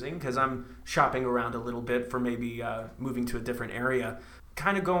currently using because I'm shopping around a little bit for maybe moving to a different area.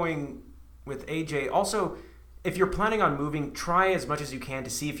 Kind of going with AJ. Also, if you're planning on moving, try as much as you can to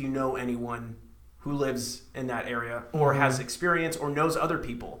see if you know anyone who lives in that area or has experience or knows other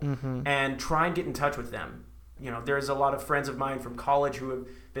people, and try and get in touch with them. There's a lot of friends of mine from college who have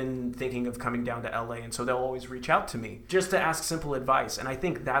been thinking of coming down to LA, and so they'll always reach out to me just to ask simple advice. And I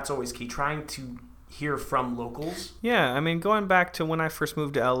think that's always key, trying to hear from locals. Yeah, I mean, going back to when I first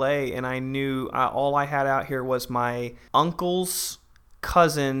moved to LA and I knew all I had out here was my uncle's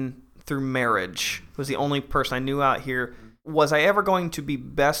cousin through marriage. It was the only person I knew out here. Was I ever going to be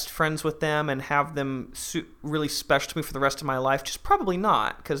best friends with them and have them really special to me for the rest of my life? Just probably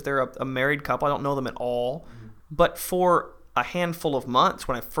not, because they're a married couple. I don't know them at all. But for a handful of months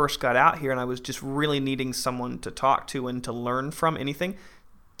when I first got out here and I was just really needing someone to talk to and to learn from anything,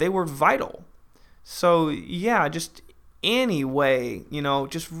 they were vital. So yeah, just any way,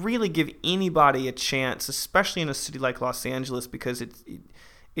 just really give anybody a chance, especially in a city like Los Angeles, because it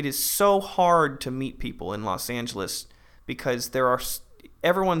is so hard to meet people in Los Angeles because there are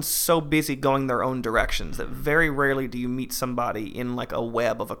everyone's so busy going their own directions that very rarely do you meet somebody in like a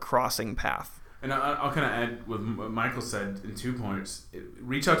web of a crossing path. And I'll kind of add what Michael said in 2 points.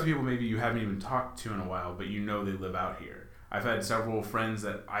 Reach out to people maybe you haven't even talked to in a while, but you know they live out here. I've had several friends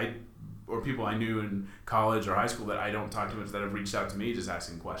or people I knew in college or high school that I don't talk to much that have reached out to me just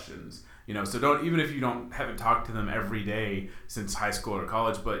asking questions. So even if you haven't talked to them every day since high school or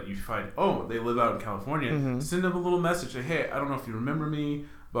college, but you find, they live out in California, send them a little message. Say, hey, I don't know if you remember me,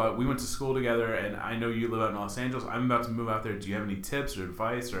 but we went to school together, and I know you live out in Los Angeles. I'm about to move out there. Do you have any tips or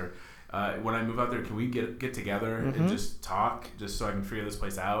advice? Or when I move out there, can we get together and just talk, just so I can figure this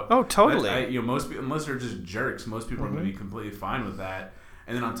place out? Oh, totally. Most people, unless they're just jerks, most people are going to be completely fine with that.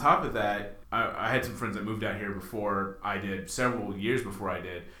 And then on top of that, I had some friends that moved out here before I did, several years before I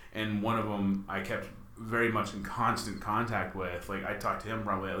did, and one of them I kept very much in constant contact with. Like, I talked to him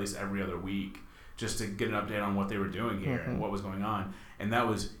probably at least every other week just to get an update on what they were doing here and what was going on. And that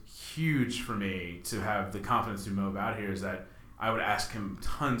was huge for me to have the confidence to move out here, is that I would ask him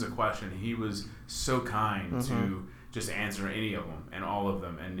tons of questions. He was so kind to just answer any of them and all of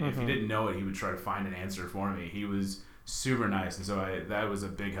them. And if he didn't know it, he would try to find an answer for me. He was super nice, and so that was a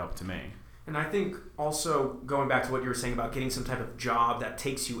big help to me. And I think also going back to what you were saying about getting some type of job that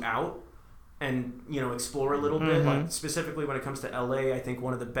takes you out and explore a little bit. Like specifically when it comes to LA, I think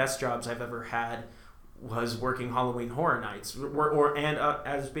one of the best jobs I've ever had was working Halloween Horror Nights,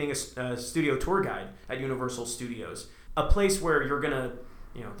 as being a studio tour guide at Universal Studios, a place where you're gonna,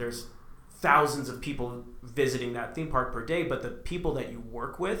 there's thousands of people visiting that theme park per day, but the people that you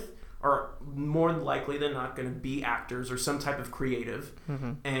work with are more likely than not going to be actors or some type of creative,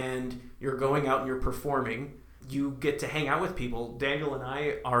 and you're going out and you're performing. You get to hang out with people. Daniel and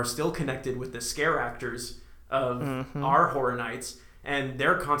I are still connected with the scare actors of our horror nights, and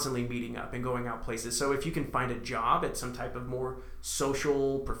they're constantly meeting up and going out places. So if you can find a job at some type of more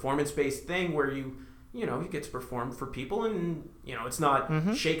social, performance-based thing where you get to perform for people, and it's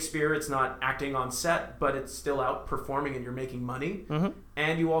not Shakespeare, it's not acting on set, but it's still out performing and you're making money,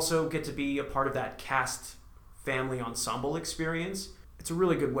 and you also get to be a part of that cast family ensemble experience. It's a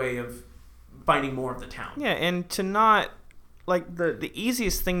really good way of finding more of the town. Yeah, and to not, like, the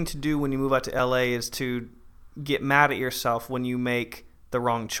easiest thing to do when you move out to LA is to get mad at yourself when you make the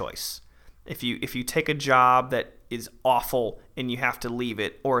wrong choice. If you take a job that is awful and you have to leave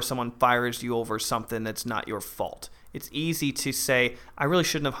it, or someone fires you over something that's not your fault, it's easy to say, I really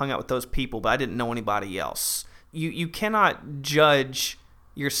shouldn't have hung out with those people, but I didn't know anybody else. You cannot judge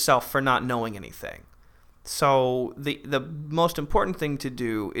yourself for not knowing anything. So the most important thing to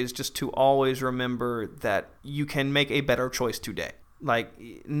do is just to always remember that you can make a better choice today. Like,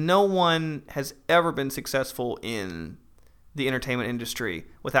 no one has ever been successful in the entertainment industry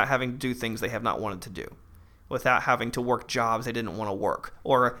without having to do things they have not wanted to do, without having to work jobs they didn't want to work,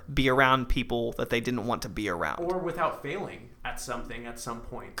 or be around people that they didn't want to be around. Or without failing at something at some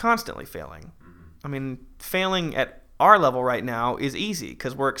point. Constantly failing. I mean, failing at our level right now is easy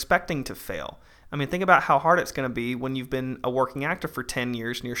because we're expecting to fail. I mean, think about how hard it's going to be when you've been a working actor for 10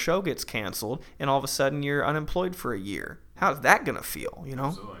 years and your show gets canceled and all of a sudden you're unemployed for a year. How's that going to feel,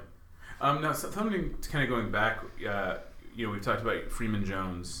 Absolutely. Now, something kind of going back, we've talked about Freeman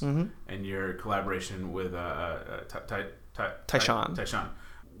Jones and your collaboration with Tyshawn.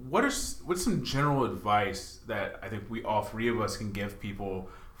 What's some general advice that I think all three of us can give people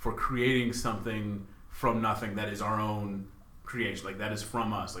for creating something from nothing that is our own creation, like that is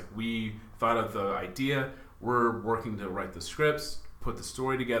from us? Like, we thought of the idea, we're working to write the scripts, put the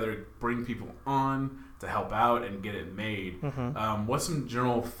story together, bring people on to help out and get it made. What's some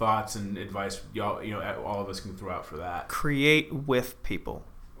general thoughts and advice y'all, all of us can throw out for that? Create with people.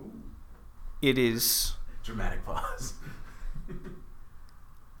 Ooh. It is dramatic pause.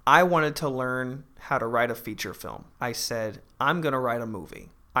 I wanted to learn how to write a feature film. I said, I'm going to write a movie.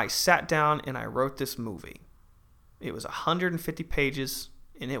 I sat down and I wrote this movie. It was 150 pages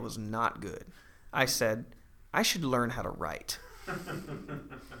and it was not good. I said, I should learn how to write.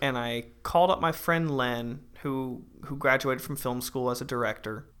 And I called up my friend Len, who graduated from film school as a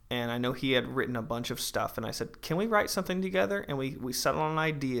director, and I know he had written a bunch of stuff, and I said, can we write something together? And we settled on an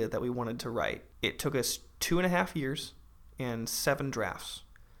idea that we wanted to write. It took us 2.5 years and 7 drafts,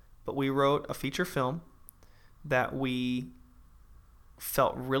 but we wrote a feature film that we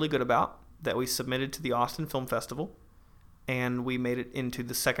felt really good about, that we submitted to the Austin Film Festival, and we made it into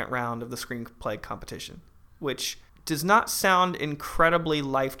the second round of the screenplay competition, which does not sound incredibly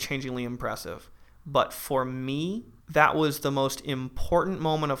life-changingly impressive, but for me, that was the most important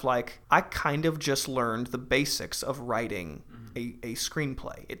moment of, like, I kind of just learned the basics of writing a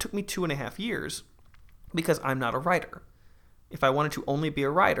screenplay. It took me 2.5 years because I'm not a writer. If I wanted to only be a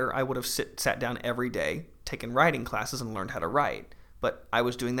writer, I would have sat down every day, taken writing classes, and learned how to write. But I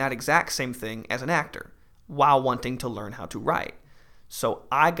was doing that exact same thing as an actor while wanting to learn how to write. So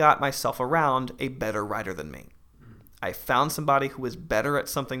I got myself around a better writer than me. I found somebody who was better at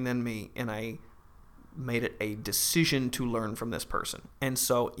something than me, and I made it a decision to learn from this person. And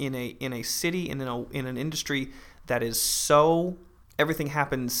so in a city, in an industry that is so, everything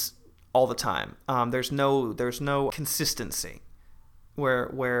happens all the time. There's no consistency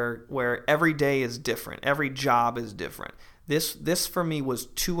where every day is different. Every job is different. This for me was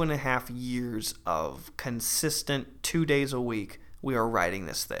 2.5 years of consistent 2 days a week. We are writing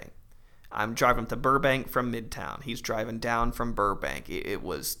this thing. I'm driving to Burbank from Midtown. He's driving down from Burbank. It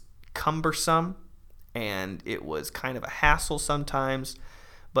was cumbersome and it was kind of a hassle sometimes,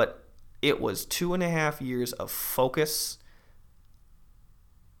 but it was 2.5 years of focus.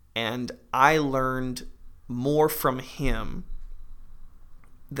 And I learned more from him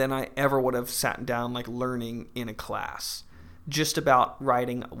than I ever would have sat down learning in a class. Just about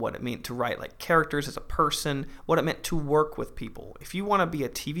writing, what it meant to write characters as a person, what it meant to work with people. If you want to be a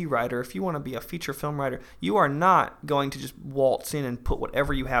TV writer, if you want to be a feature film writer, you are not going to just waltz in and put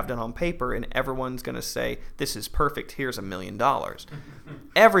whatever you have done on paper and everyone's going to say, this is perfect, here's $1 million.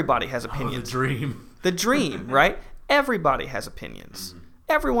 Everybody has opinions. The dream. The dream, right? Everybody has opinions.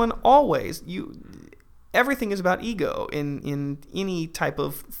 Everyone always, everything is about ego. In any type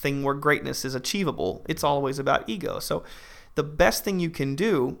of thing where greatness is achievable, it's always about ego. So the best thing you can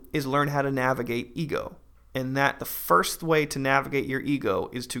do is learn how to navigate ego. And that the first way to navigate your ego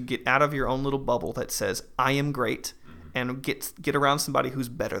is to get out of your own little bubble that says, I am great, and get around somebody who's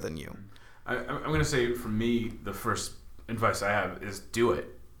better than you. I'm going to say, for me, the first advice I have is do it.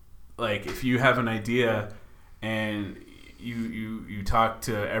 If you have an idea and you talk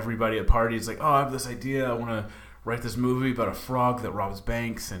to everybody at parties, oh, I have this idea, I want to write this movie about a frog that robs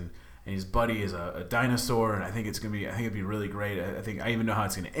banks and his buddy is a dinosaur, and I think it'd be really great. I even know how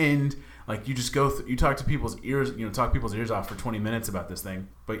it's going to end. You just go you talk to people's ears, talk people's ears off for 20 minutes about this thing,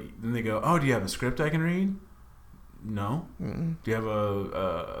 but then they go, oh, do you have a script I can read? No. Mm-mm. Do you have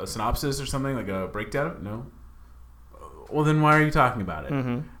a synopsis or something, a breakdown? No. Well, then why are you talking about it?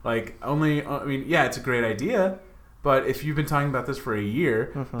 Mm-hmm. Yeah, it's a great idea, but if you've been talking about this for a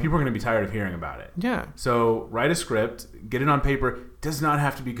year, people are going to be tired of hearing about it. Yeah. So write a script, get it on paper. Does not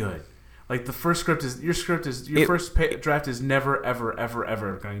have to be good. The first first draft is never, ever, ever,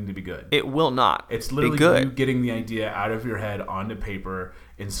 ever going to be good. It will not. It's literally be good. You getting the idea out of your head onto paper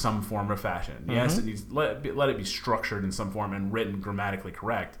in some form or fashion. Mm-hmm. Yes, it needs let it be structured in some form and written grammatically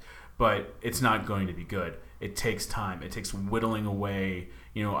correct, but it's not going to be good. It takes time. It takes whittling away.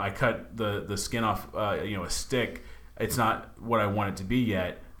 I cut the skin off a stick. It's not what I want it to be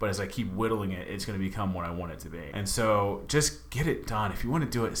yet, but as I keep whittling it, it's going to become what I want it to be. And so just get it done. If you want to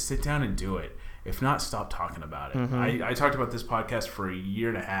do it, sit down and do it. If not, stop talking about it. Mm-hmm. I talked about this podcast for 1.5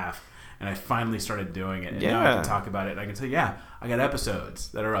 years, and I finally started doing it. And now I can talk about it. And I can say, I got episodes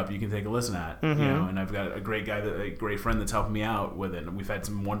that are up you can take a listen at. Mm-hmm. And I've got a great friend that's helping me out with it. And we've had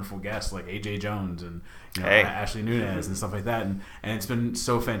some wonderful guests like AJ Jones and Ashley Nunez and stuff like that. And it's been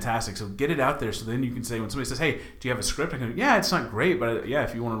so fantastic. So get it out there so then you can say, when somebody says, hey, do you have a script? I can go, it's not great, but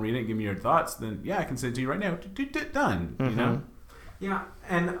if you want to read it and give me your thoughts, then I can say it to you right now. Done. Mm-hmm. Yeah,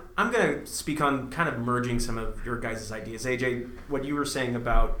 and I'm going to speak on kind of merging some of your guys' ideas. AJ, what you were saying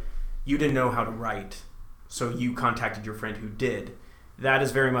about you didn't know how to write, so you contacted your friend who did. That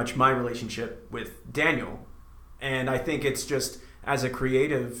is very much my relationship with Daniel. And I think it's just, as a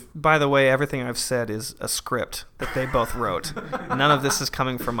creative... By the way, everything I've said is a script that they both wrote. None of this is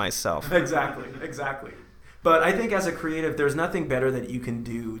coming from myself. Exactly. But I think as a creative, there's nothing better that you can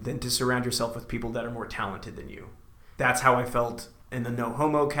do than to surround yourself with people that are more talented than you. That's how I felt in the No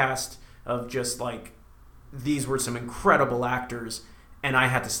Homo cast, of just these were some incredible actors, and I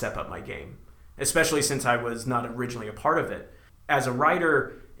had to step up my game, especially since I was not originally a part of it. As a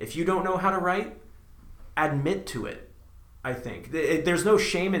writer, if you don't know how to write, admit to it, I think. There's no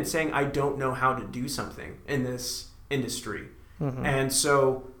shame in saying, I don't know how to do something in this industry. Mm-hmm. And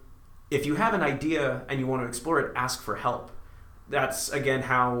so if you have an idea and you want to explore it, ask for help. That's, again,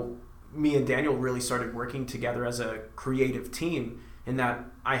 how me and Daniel really started working together as a creative team, in that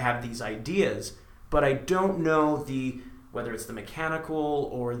I have these ideas, but I don't know whether it's the mechanical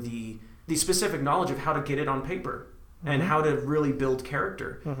or the specific knowledge of how to get it on paper. Mm-hmm. And how to really build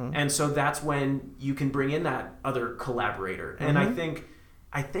character. Mm-hmm. And so that's when you can bring in that other collaborator. Mm-hmm. And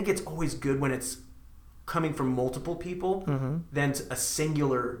I think it's always good when it's coming from multiple people than a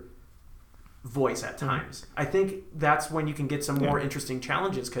singular voice at times. I think that's when you can get some more interesting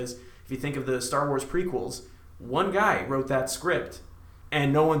challenges, because if you think of the Star Wars prequels, One guy wrote that script,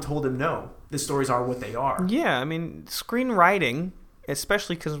 and no one told him no. The stories are what they are. Yeah, I mean, screenwriting,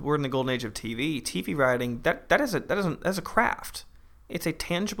 especially because we're in the golden age of TV writing, that is a craft. It's a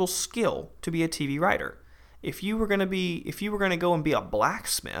tangible skill to be a TV writer. If you were going to go and be a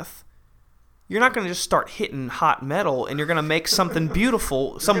blacksmith, you're not going to just start hitting hot metal and you're going to make something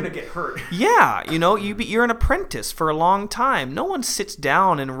beautiful. You're going to get hurt. Yeah, you're an apprentice for a long time. No one sits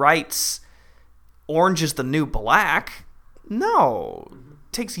down and writes Orange is the New Black. No.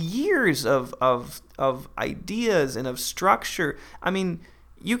 It takes years of ideas and of structure. I mean,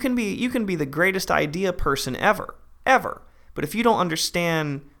 you can be the greatest idea person ever. But if you don't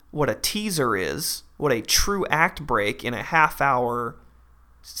understand what a teaser is, what a true act break in a half-hour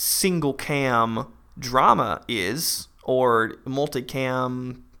single cam drama is, or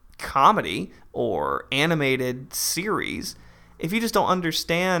multicam comedy or animated series, if you just don't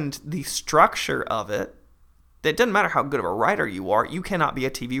understand the structure of it, it doesn't matter how good of a writer you are, you cannot be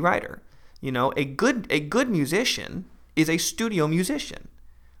a TV writer. A good musician is a studio musician.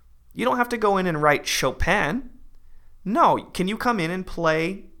 You don't have to go in and write Chopin. No, can you come in and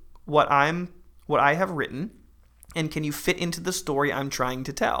play what I have written, and can you fit into the story I'm trying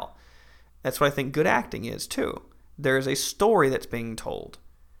to tell? That's what I think good acting is too. There is a story that's being told.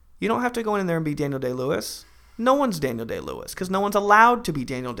 You don't have to go in there and be Daniel Day-Lewis. No one's Daniel Day-Lewis because no one's allowed to be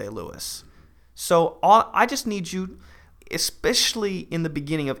Daniel Day-Lewis. So I just need you, especially in the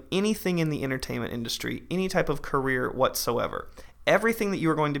beginning of anything in the entertainment industry, any type of career whatsoever, everything that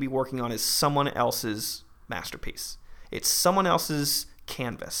you are going to be working on is someone else's masterpiece. It's someone else's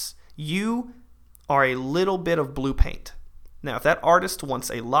canvas. You are a little bit of blue paint. Now, if that artist wants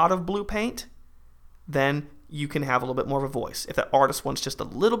a lot of blue paint, then you can have a little bit more of a voice. If that artist wants just a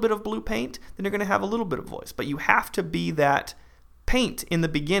little bit of blue paint, then you're going to have a little bit of voice. But you have to be that paint in the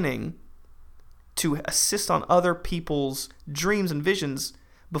beginning to assist on other people's dreams and visions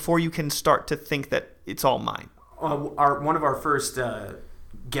before you can start to think that it's all mine. One of our first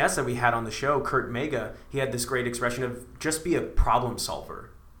guests that we had on the show, Kurt Mega, he had this great expression of just be a problem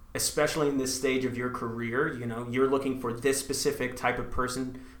solver. Especially in this stage of your career, you're looking for this specific type of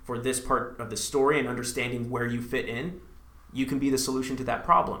person for this part of the story and understanding where you fit in. You can be the solution to that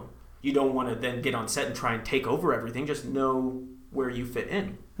problem. You don't want to then get on set and try and take over everything. Just know where you fit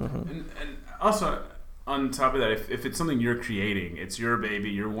in. Mm-hmm. And also, on top of that, if it's something you're creating, it's your baby,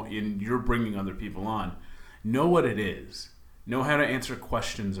 you're bringing other people on, know what it is. Know how to answer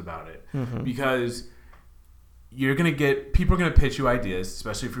questions about it. Mm-hmm. Because you're going to get, people are going to pitch you ideas,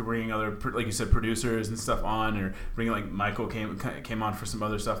 especially if you're bringing other, like you said, producers and stuff on, or bringing, like Michael came on for some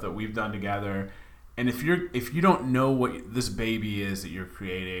other stuff that we've done together. And if you don't know what this baby is that you're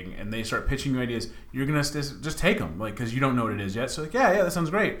creating, and they start pitching you ideas, you're gonna just take them, like, because you don't know what it is yet. So like, yeah, that sounds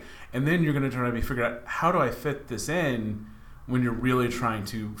great. And then you're gonna try to figure out, how do I fit this in when you're really trying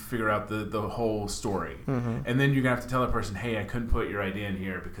to figure out the whole story. Mm-hmm. And then you're gonna have to tell a person, hey, I couldn't put your idea in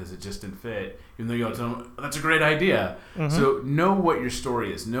here because it just didn't fit, even though you all tell them, that's a great idea. Mm-hmm. So know what your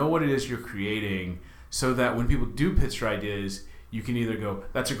story is, know what it is you're creating, so that when people do pitch your ideas, you can either go,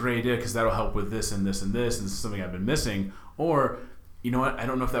 that's a great idea because that'll help with this and this and this, and this is something I've been missing. Or, you know what, I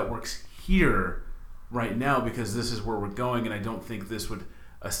don't know if that works here right now because this is where we're going, and I don't think this would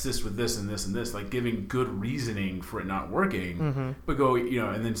assist with this and this and this. Like giving good reasoning for it not working, mm-hmm. but go,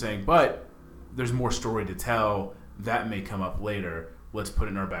 and then saying, but there's more story to tell. That may come up later. Let's put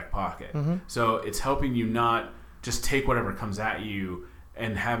it in our back pocket. Mm-hmm. So it's helping you not just take whatever comes at you,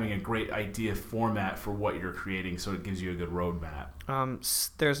 and having a great idea format for what you're creating, so it gives you a good roadmap.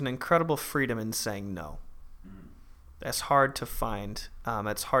 There's an incredible freedom in saying no. Mm-hmm. That's hard to find.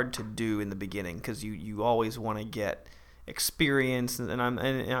 It's hard to do in the beginning because you always want to get experience, and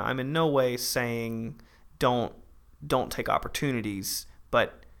I'm in no way saying don't take opportunities,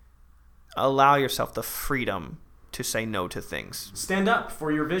 but allow yourself the freedom to say no to things. Stand up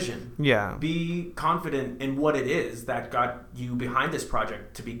for your vision. Yeah. Be confident in what it is that got you behind this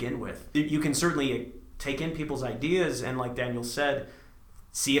project to begin with. You can certainly take in people's ideas and, like Daniel said,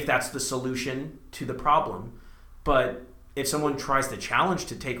 see if that's the solution to the problem. But if someone tries to challenge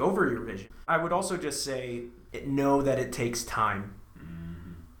to take over your vision, I would also just say, know that it takes time.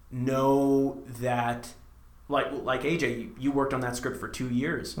 Mm-hmm. Know that, like AJ, you worked on that script for 2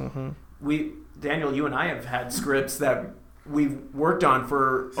 years. Mm-hmm. Daniel, you and I have had scripts that we've worked on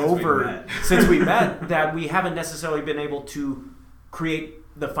since we met that we haven't necessarily been able to create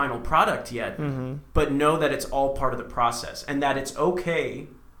the final product yet, mm-hmm. but know that it's all part of the process, and that it's okay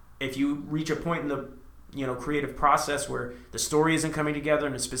if you reach a point in the creative process where the story isn't coming together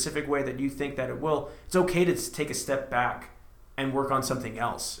in a specific way that you think that it will. It's okay to take a step back and work on something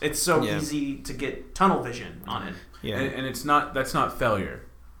else. It's so easy to get tunnel vision on it. Yeah. And that's not failure.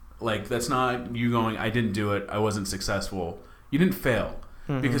 Like, that's not you going, I didn't do it, I wasn't successful. You didn't fail.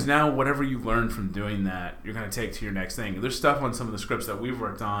 Because now whatever you learned from doing that, you're going to take to your next thing. There's stuff on some of the scripts that we've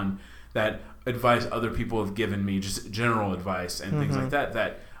worked on, that advice other people have given me, just general advice and things like that,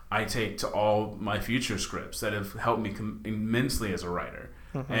 that I take to all my future scripts that have helped me immensely as a writer.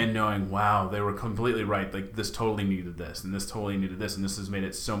 And knowing, wow, they were completely right. Like, this totally needed this, and this totally needed this, and this has made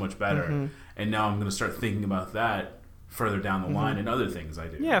it so much better. And now I'm going to start thinking about that further down the line and other things I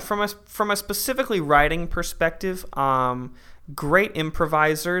do. Yeah, from a specifically writing perspective, great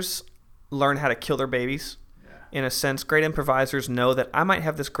improvisers learn how to kill their babies. In a sense, great improvisers know that I might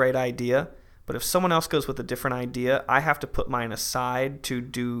have this great idea, but if someone else goes with a different idea, I have to put mine aside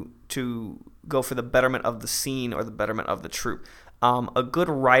to go for the betterment of the scene or the betterment of the troupe. A good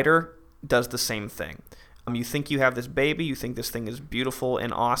writer does the same thing. You think you have this baby, you think this thing is beautiful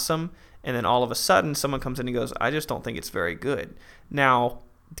and awesome, and then all of a sudden someone comes in and goes, I just don't think it's very good. Now,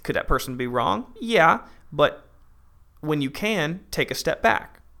 could that person be wrong? Yeah, but when you can, take a step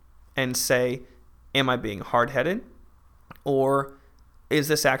back and say, am I being hard-headed, or is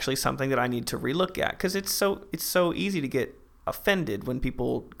this actually something that I need to relook at? Because it's so easy to get offended when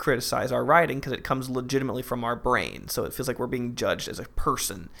people criticize our writing because it comes legitimately from our brain. So it feels like we're being judged as a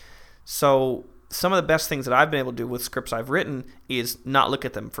person. So some of the best things that I've been able to do with scripts I've written is not look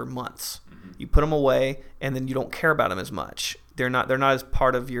at them for months. You put them away, and then you don't care about them as much. They're not as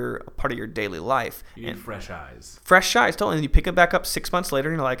part of your daily life. You need fresh eyes. Fresh eyes, totally. And you pick it back up 6 months later,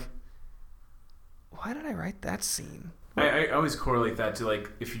 and you're like, why did I write that scene? I always correlate that to, like,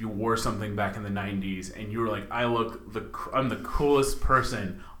 if you wore something back in the 90s and you were like, I'm the coolest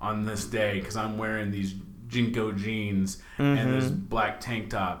person on this day because I'm wearing these Jinko jeans and this black tank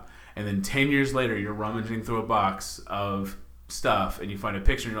top. And then 10 years later, you're rummaging through a box of stuff and you find a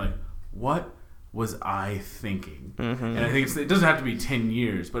picture and you're like, what was I thinking? And I think it doesn't have to be 10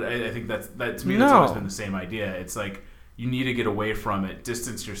 years, but I think that to me, that's always been the same idea. It's like, you need to get away from it,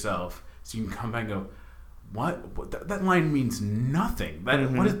 distance yourself, so you can come back and go, what? That line means nothing.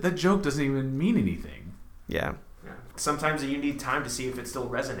 That joke doesn't even mean anything. Yeah. Sometimes you need time to see if it still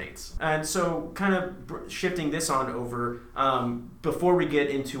resonates. And so kind of shifting this on over, before we get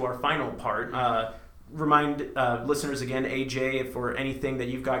into our final part, remind listeners again, AJ, for anything that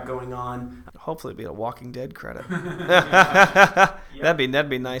you've got going on. Hopefully it'll be a Walking Dead credit. That'd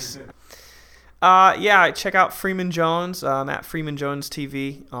be nice. Check out Freeman Jones. At Freeman Jones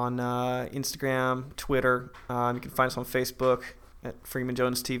TV on Instagram, Twitter. You can find us on Facebook at Freeman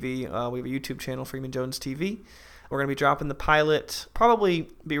Jones TV. We have a YouTube channel, Freeman Jones TV. We're going to be dropping the pilot, probably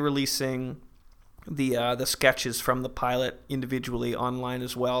be releasing the sketches from the pilot individually online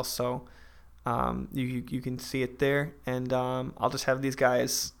as well. So you can see it there. And I'll just have these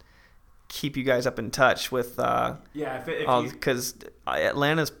guys keep you guys up in touch with because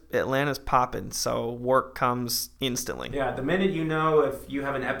Atlanta's popping, so work comes instantly. Yeah, the minute you know if you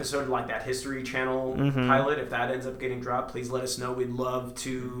have an episode like that History Channel pilot, if that ends up getting dropped, please let us know. We'd love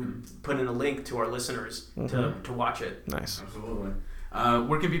to put in a link to our listeners to watch it. Nice. Absolutely.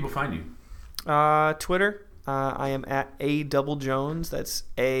 Where can people find you? Twitter. I am at A_Jones. That's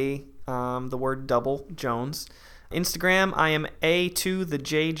A, the word double Jones. Instagram, I am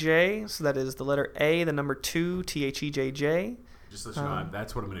A2TheJJ, so that is the letter A, the number 2, THEJJ. Just let you know,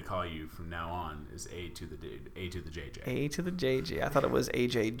 that's what I'm going to call you from now on, is A2TheJJ. A2TheJJ. I thought it was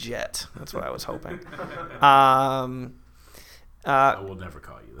AJ Jet. That's what I was hoping. I will never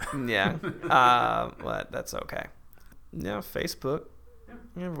call you that. Yeah. But that's okay. Yeah, Facebook.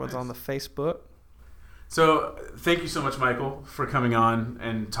 Everyone's on the Facebook. So thank you so much, Michael, for coming on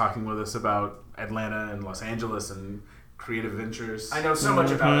and talking with us about Atlanta and Los Angeles and creative ventures. I know so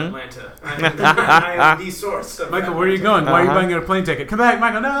much about Atlanta. I am the source of Michael, where are you going? Why are you buying a plane ticket? Come back,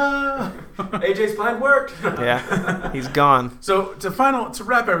 Michael. No! AJ's plan worked. Yeah, he's gone. So to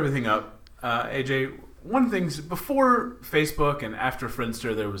wrap everything up, AJ, one thing, before Facebook and after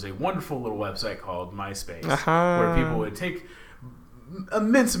Friendster, there was a wonderful little website called MySpace where people would take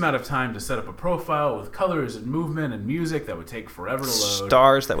immense amount of time to set up a profile with colors and movement and music that would take forever to load.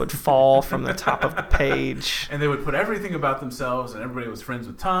 Stars that would fall from the top of the page. And they would put everything about themselves, and everybody was friends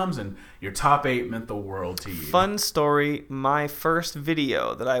with Toms, and your top 8 meant the world to you. Fun story, my first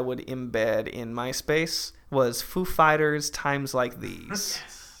video that I would embed in MySpace was Foo Fighters' Times Like These.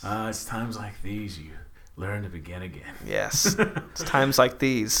 It's times like these you learn to begin again. Yes, it's times like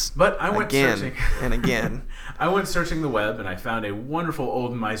these. But I went again searching. And again. I went searching the web, and I found a wonderful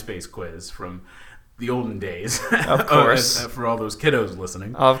old MySpace quiz from the olden days. Of course. For all those kiddos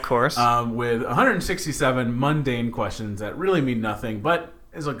listening. Of course. With 167 mundane questions that really mean nothing, but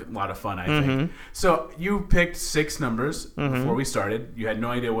is a lot of fun, I think. So you picked 6 numbers before we started. You had no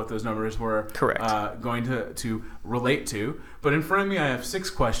idea what those numbers were Correct. Going to relate to. But in front of me, I have 6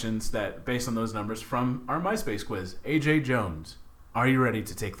 questions that based on those numbers from our MySpace quiz. AJ Jones, are you ready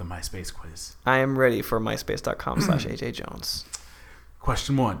to take the MySpace quiz? I am ready for myspace.com/AJJones.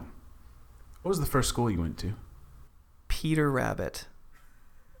 Question 1. What was the first school you went to? Peter Rabbit.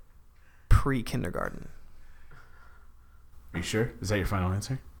 Pre-kindergarten. Are you sure? Is that your final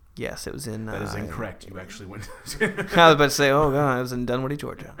answer? Yes, it was in... That is incorrect. You actually went I was about to say, oh, God, it was in Dunwoody,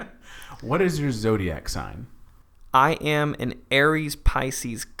 Georgia. What is your zodiac sign? I am an Aries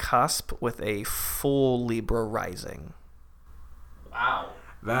Pisces cusp with a full Libra rising. Wow.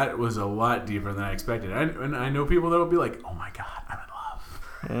 That was a lot deeper than I expected. And I know people that will be like, oh my God, I'm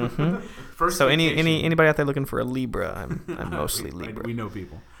in love. Mm-hmm. First So vacation. anybody out there looking for a Libra, I'm mostly Libra. We know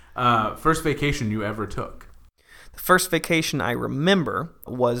people. First vacation you ever took? The first vacation I remember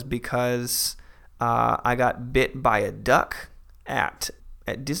was because I got bit by a duck at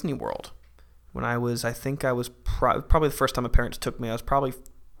Disney World. When I think I was probably the first time my parents took me. I was probably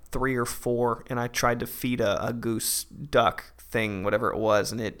 3 or 4, and I tried to feed a goose duck thing, whatever it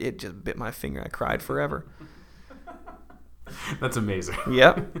was, and it just bit my finger. I cried forever. That's amazing.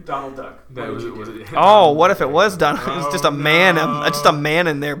 Yep. Donald Duck. That was it Oh, what if it was Donald? It was just a Oh, man, no. just a man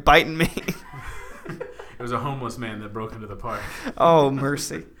in there biting me. It was a homeless man that broke into the park. Oh,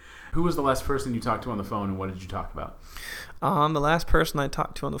 mercy. Who was the last person you talked to on the phone, and what did you talk about? The last person I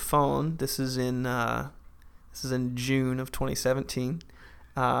talked to on the phone, this is in June of 2017.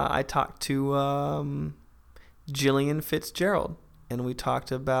 I talked to Jillian Fitzgerald, and we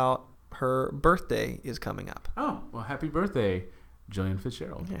talked about her birthday is coming up. Oh, well, happy birthday, Jillian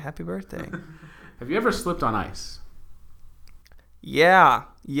Fitzgerald. Yeah, happy birthday. Have you ever slipped on ice? Yeah,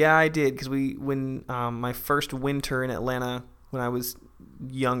 I did, because when my first winter in Atlanta when I was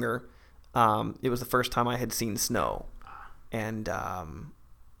younger, it was the first time I had seen snow, and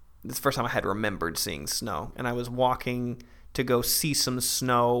it's the first time I had remembered seeing snow, and I was walking to go see some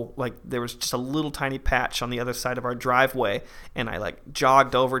snow. Like, there was just a little tiny patch on the other side of our driveway, and I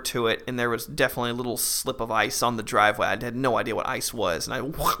jogged over to it, and there was definitely a little slip of ice on the driveway. I had no idea what ice was, and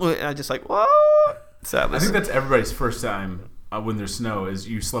I just whoa. So I think that's everybody's first time when there's snow is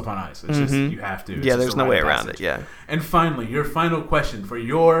you slip on ice. It's just you have to. It's yeah, just there's a no rite way of around passage. it. Yeah. And finally, your final question for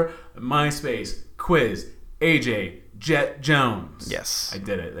your MySpace quiz, AJ Jet Jones. Yes. I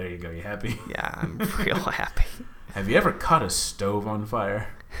did it. There you go. You happy? Yeah, I'm real happy. Have you ever caught a stove on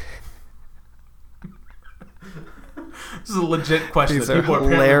fire? This is a legit question These that are people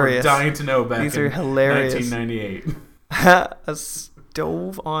apparently were hilarious. dying to know back These in are hilarious. 1998. A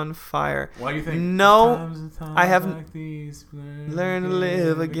stove on fire. Why do you think? No, times and times I haven't like these, learn to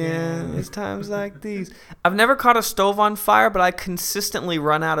live again. It's times like these. I've never caught a stove on fire, but I consistently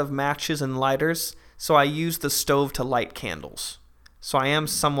run out of matches and lighters, so I use the stove to light candles. So I am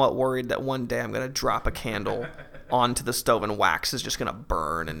somewhat worried that one day I'm going to drop a candle onto the stove and wax is just going to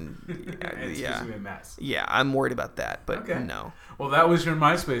burn. And It's just gonna be a mess. Yeah, I'm worried about that, but Okay. no. Well, that was your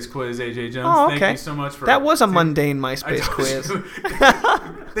MySpace quiz, AJ Jones. Oh, okay. Thank you so much for That was a taking- mundane I MySpace told quiz. you.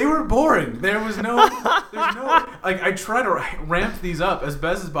 They were boring. There's no like I try to ramp these up as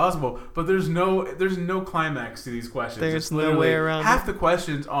best as possible, but there's no climax to these questions. There's It's no literally way around half it. the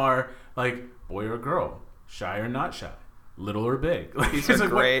questions are like boy or girl, shy or not shy, little or big. Like, These it's are like,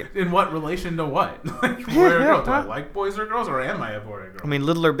 great. in what relation to what? Like boy or girl? Do I like boys or girls, or am I a boy or girl? I mean,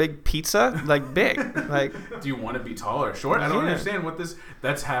 little or big pizza? Like big. Like, Do you want to be tall or short? I don't Yeah. understand what this.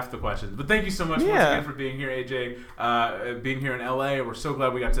 That's half the questions. But thank you so much once Yeah. again for being here, AJ. Being here in LA, we're so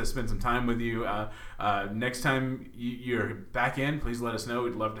glad we got to spend some time with you. Next time you're back in, please let us know.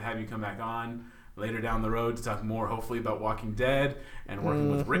 We'd love to have you come back on later down the road to talk more, hopefully, about Walking Dead and working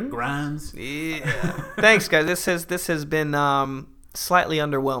with Rick Grimes. yeah. Thanks, guys. This has been slightly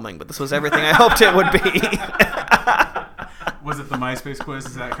underwhelming, but this was everything I hoped it would be. Was it the MySpace quiz?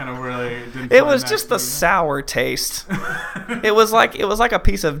 Is that kind of where they didn't? It was climax just the for you? sour taste. It was like a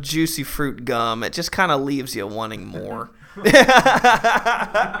piece of juicy fruit gum. It just kind of leaves you wanting more.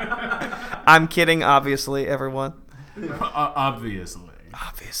 I'm kidding, obviously, everyone. Obviously.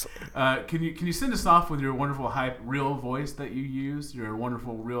 Obviously. Can you send us off with your wonderful real voice that you use, your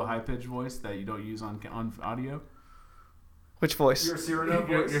wonderful real high pitched voice that you don't use on audio? Which voice? Your Cyrano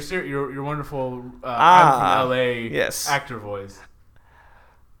voice. Your wonderful Ah, I'm from LA yes. actor voice.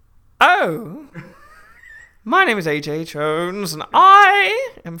 Oh. My name is AJ Jones, and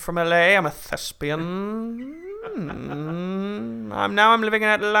I am from LA. I'm a thespian. I'm living in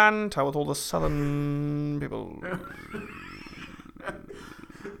Atlanta with all the southern people.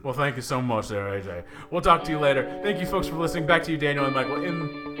 Well, thank you so much there, AJ. We'll talk to you later. Thank you, folks, for listening. Back to you, Daniel and Michael,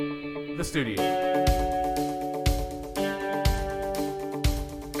 in the studio.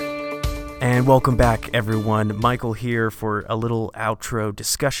 And welcome back, everyone. Michael here for a little outro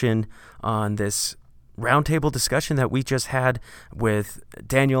discussion on this roundtable discussion that we just had with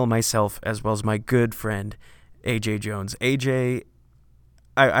Daniel, myself, as well as my good friend, AJ Jones. AJ,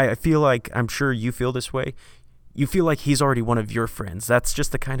 I feel like, I'm sure you feel this way, you feel like he's already one of your friends. That's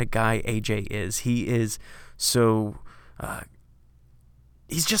just the kind of guy AJ is. He is so,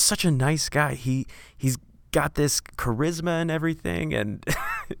 he's just such a nice guy. He's got this charisma and everything, and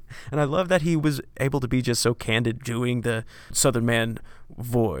and I love that he was able to be just so candid doing the Southern man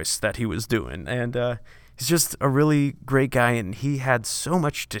voice that he was doing. And he's just a really great guy, and he had so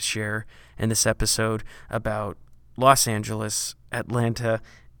much to share in this episode about Los Angeles, Atlanta,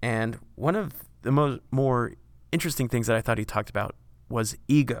 and one of the more interesting things that I thought he talked about was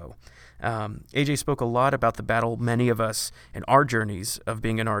ego. AJ spoke a lot about the battle many of us in our journeys of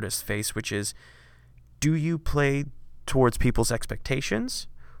being an artist face, which is, do you play towards people's expectations,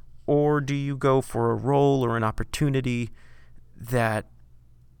 or do you go for a role or an opportunity that,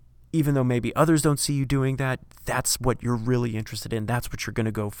 even though maybe others don't see you doing that, that's what you're really interested in, that's what you're going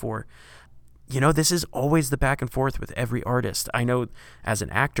to go for? You know, this is always the back and forth with every artist. I know as an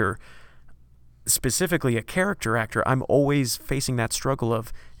actor, specifically a character actor, I'm always facing that struggle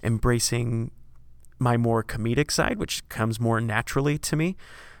of embracing my more comedic side, which comes more naturally to me,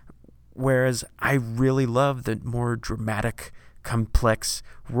 whereas I really love the more dramatic, complex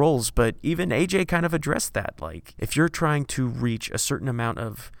roles. But even AJ kind of addressed that. Like, if you're trying to reach a certain amount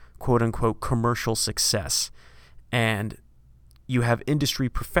of quote-unquote commercial success, and you have industry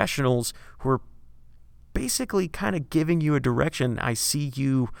professionals who are basically kind of giving you a direction, I see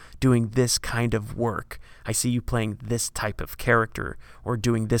you doing this kind of work, I see you playing this type of character or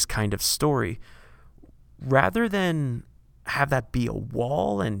doing this kind of story, rather than have that be a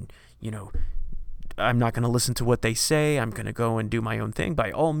wall and, you know, I'm not going to listen to what they say, I'm going to go and do my own thing.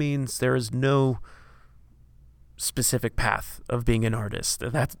 By all means, there is no specific path of being an artist.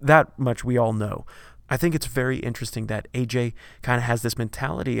 That much we all know. I think it's very interesting that AJ kind of has this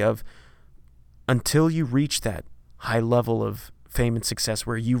mentality of, until you reach that high level of fame and success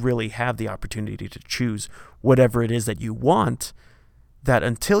where you really have the opportunity to choose whatever it is that you want, that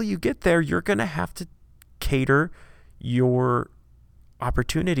until you get there, you're going to have to cater your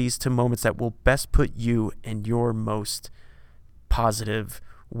opportunities to moments that will best put you in your most positive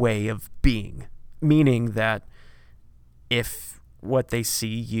way of being. Meaning that if what they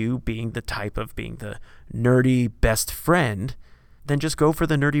see you being the type of being the nerdy best friend, then just go for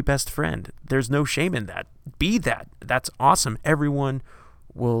the nerdy best friend. There's no shame in that. Be that. That's awesome. Everyone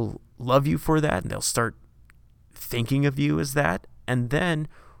will love you for that, and they'll start thinking of you as that. And then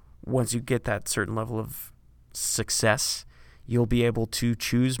once you get that certain level of success, you'll be able to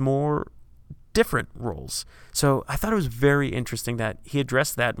choose more different roles. So I thought it was very interesting that he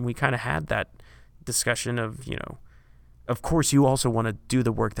addressed that, and we kind of had that discussion of, you know, of course you also want to do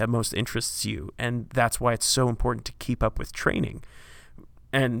the work that most interests you, and that's why it's so important to keep up with training.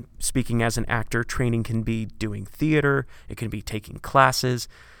 And speaking as an actor, training can be doing theater, it can be taking classes,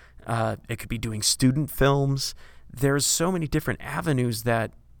 it could be doing student films. There's so many different avenues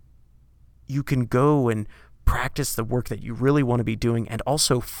that you can go and practice the work that you really want to be doing, and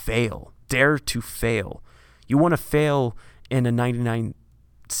also fail. Dare to fail. You want to fail in a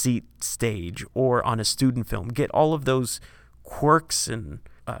 99-seat stage or on a student film. Get all of those quirks and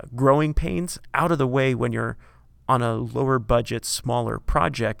growing pains out of the way when you're on a lower budget, smaller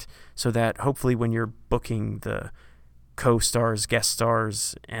project, so that hopefully when you're booking the co-stars, guest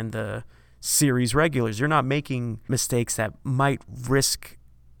stars, and the series regulars, you're not making mistakes that might risk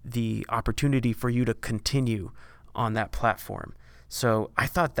the opportunity for you to continue on that platform. So I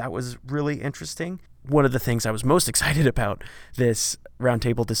thought that was really interesting. One of the things I was most excited about this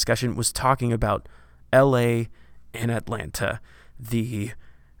roundtable discussion was talking about LA and Atlanta, the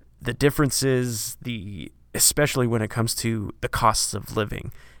differences, especially when it comes to the costs of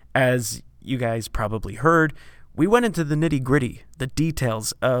living. As you guys probably heard, we went into the nitty-gritty, the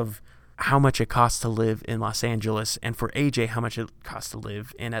details of how much it costs to live in Los Angeles, and for AJ, how much it costs to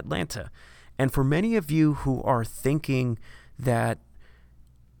live in Atlanta. And for many of you who are thinking that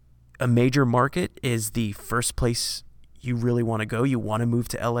a major market is the first place you really want to go, you want to move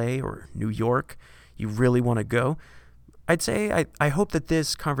to LA or New York, you really want to go, I'd say I hope that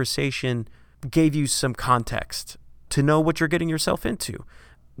this conversation gave you some context to know what you're getting yourself into.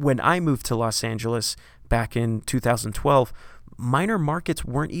 When I moved to Los Angeles back in 2012, minor markets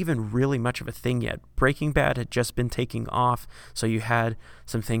weren't even really much of a thing yet. Breaking Bad had just been taking off, so you had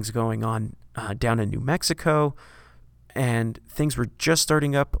some things going on down in New Mexico, and things were just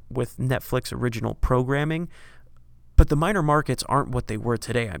starting up with Netflix original programming. But the minor markets aren't what they were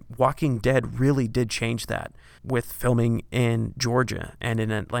today. Walking Dead really did change that with filming in Georgia and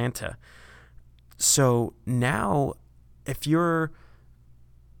in Atlanta. So now, if you're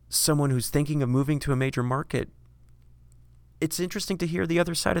someone who's thinking of moving to a major market, it's interesting to hear the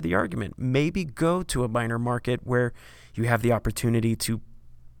other side of the argument. Maybe go to a minor market where you have the opportunity to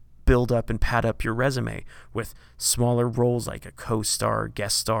build up and pad up your resume with smaller roles like a co-star,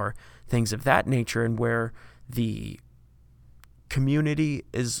 guest star, things of that nature, and where the community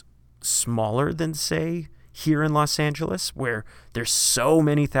is smaller than, say, here in Los Angeles, where there's so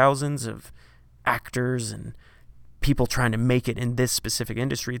many thousands of actors and people trying to make it in this specific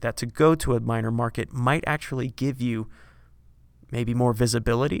industry, that to go to a minor market might actually give you maybe more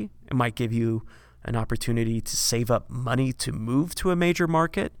visibility. It might give you an opportunity to save up money to move to a major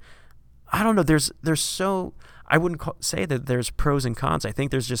market. I don't know. There's so, I wouldn't say that there's pros and cons. I think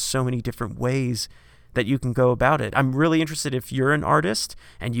there's just so many different ways that you can go about it. I'm really interested, if you're an artist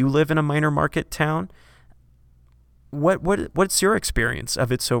and you live in a minor market town, what's your experience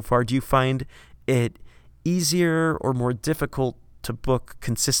of it so far? Do you find it easier or more difficult to book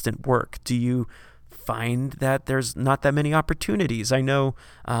consistent work? Do you find that there's not that many opportunities? I know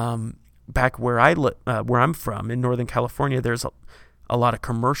back where I'm from in Northern California, there's a lot of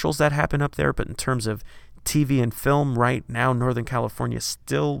commercials that happen up there, but in terms of TV and film right now, Northern California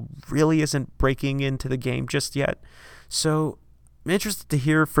still really isn't breaking into the game just yet. So I'm interested to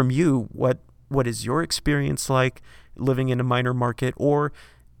hear from you what is your experience like living in a minor market, or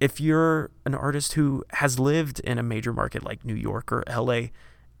if you're an artist who has lived in a major market like New York or LA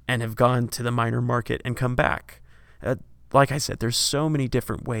and have gone to the minor market and come back. Like I said, there's so many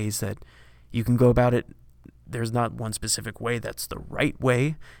different ways that you can go about it. There's not one specific way that's the right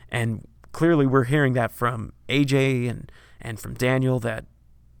way, and clearly we're hearing that from AJ and from Daniel, that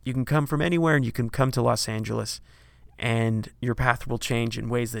you can come from anywhere and you can come to Los Angeles and your path will change in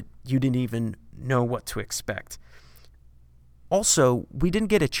ways that you didn't even know what to expect. Also, we didn't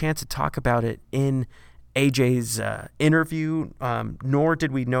get a chance to talk about it in AJ's interview, nor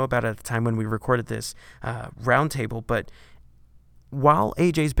did we know about it at the time when we recorded this roundtable, but while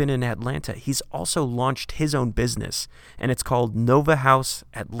AJ's been in Atlanta, he's also launched his own business, and it's called Nova House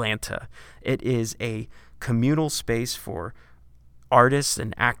Atlanta. It is a communal space for artists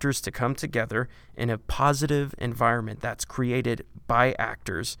and actors to come together in a positive environment that's created by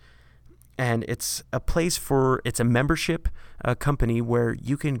actors. And it's a membership company where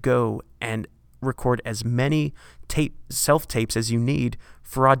you can go and record as many self-tapes as you need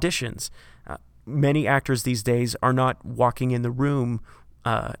for auditions. Many actors these days are not walking in the room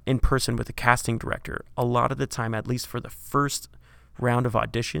in person with a casting director. A lot of the time, at least for the first round of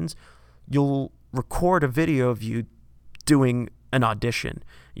auditions, you'll record a video of you doing an audition.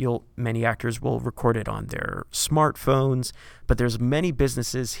 Many actors will record it on their smartphones, but there's many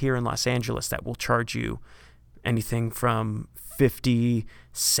businesses here in Los Angeles that will charge you anything from $50,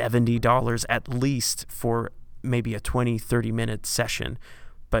 $70 at least for maybe a 20, 30-minute session.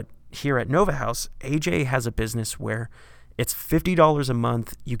 But here at Nova House, AJ has a business where it's $50 a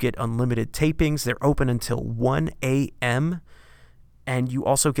month. You get unlimited tapings. They're open until 1 a.m. And you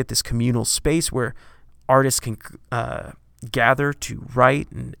also get this communal space where artists can gather to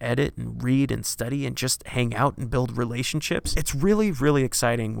write and edit and read and study and just hang out and build relationships. It's really, really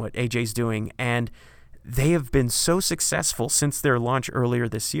exciting what AJ's doing. And they have been so successful since their launch earlier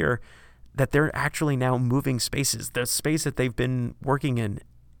this year that they're actually now moving spaces. The space that they've been working in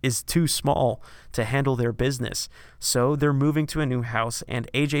is too small to handle their business. So they're moving to a new house, and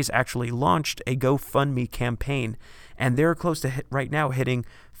AJ's actually launched a GoFundMe campaign, and they're close to right now hitting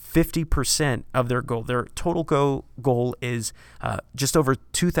 50% of their goal. Their total goal is just over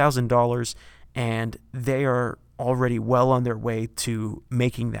 $2,000, and they are already well on their way to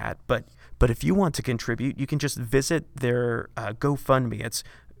making that. But if you want to contribute, you can just visit their GoFundMe. It's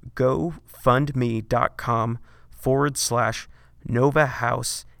gofundme.com/Nova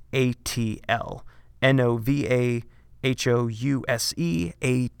House ATL.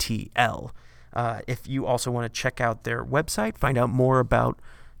 NOVAHOUSEATL. If you also want to check out their website, find out more about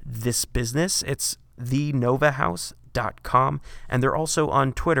this business, it's thenovahouse.com, and they're also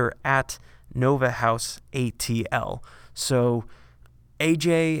on Twitter at NovaHouseATL. So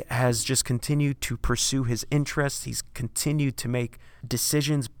AJ has just continued to pursue his interests. He's continued to make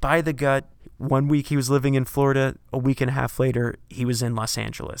decisions by the gut. 1 week he was living in Florida. A week and a half later, he was in Los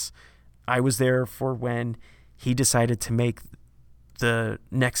Angeles. I was there for when he decided to make the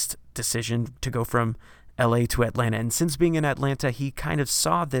next decision to go from LA to Atlanta. And since being in Atlanta, he kind of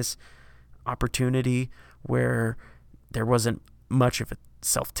saw this opportunity where there wasn't much of a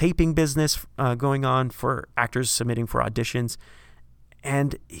self-taping business going on for actors submitting for auditions.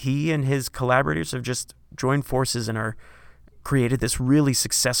 And he and his collaborators have just joined forces and are created this really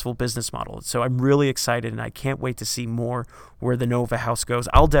successful business model. So I'm really excited, and I can't wait to see more where the Nova House goes.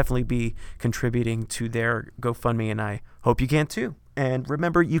 I'll definitely be contributing to their GoFundMe, and I hope you can too. And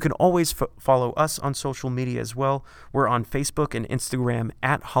remember, you can always follow us on social media as well. We're on Facebook and Instagram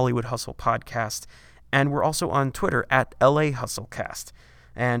at Hollywood Hustle Podcast, and we're also on Twitter at LA Hustlecast.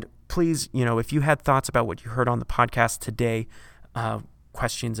 And please, if you had thoughts about what you heard on the podcast today,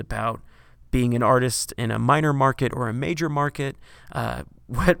 questions about being an artist in a minor market or a major market,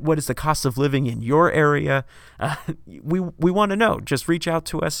 what is the cost of living in your area? We want to know. Just reach out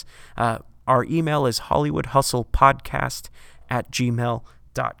to us. Our email is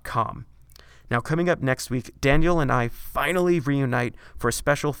hollywoodhustlepodcast@gmail.com. Now, coming up next week, Daniel and I finally reunite for a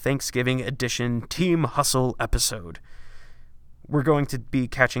special Thanksgiving edition Team Hustle episode. We're going to be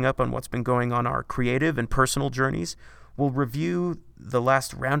catching up on what's been going on our creative and personal journeys. We'll review the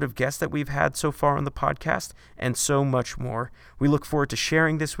last round of guests that we've had so far on the podcast, and so much more. We look forward to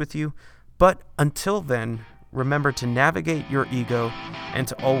sharing this with you. But until then, remember to navigate your ego and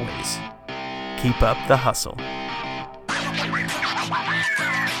to always keep up the hustle.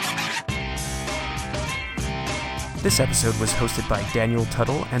 This episode was hosted by Daniel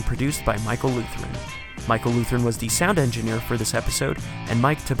Tuttle and produced by Michael Lutheran. Michael Lutheran was the sound engineer for this episode, and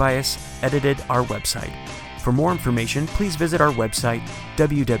Mike Tobias edited our website. For more information, please visit our website,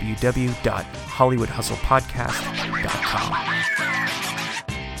 www.hollywoodhustlepodcast.com.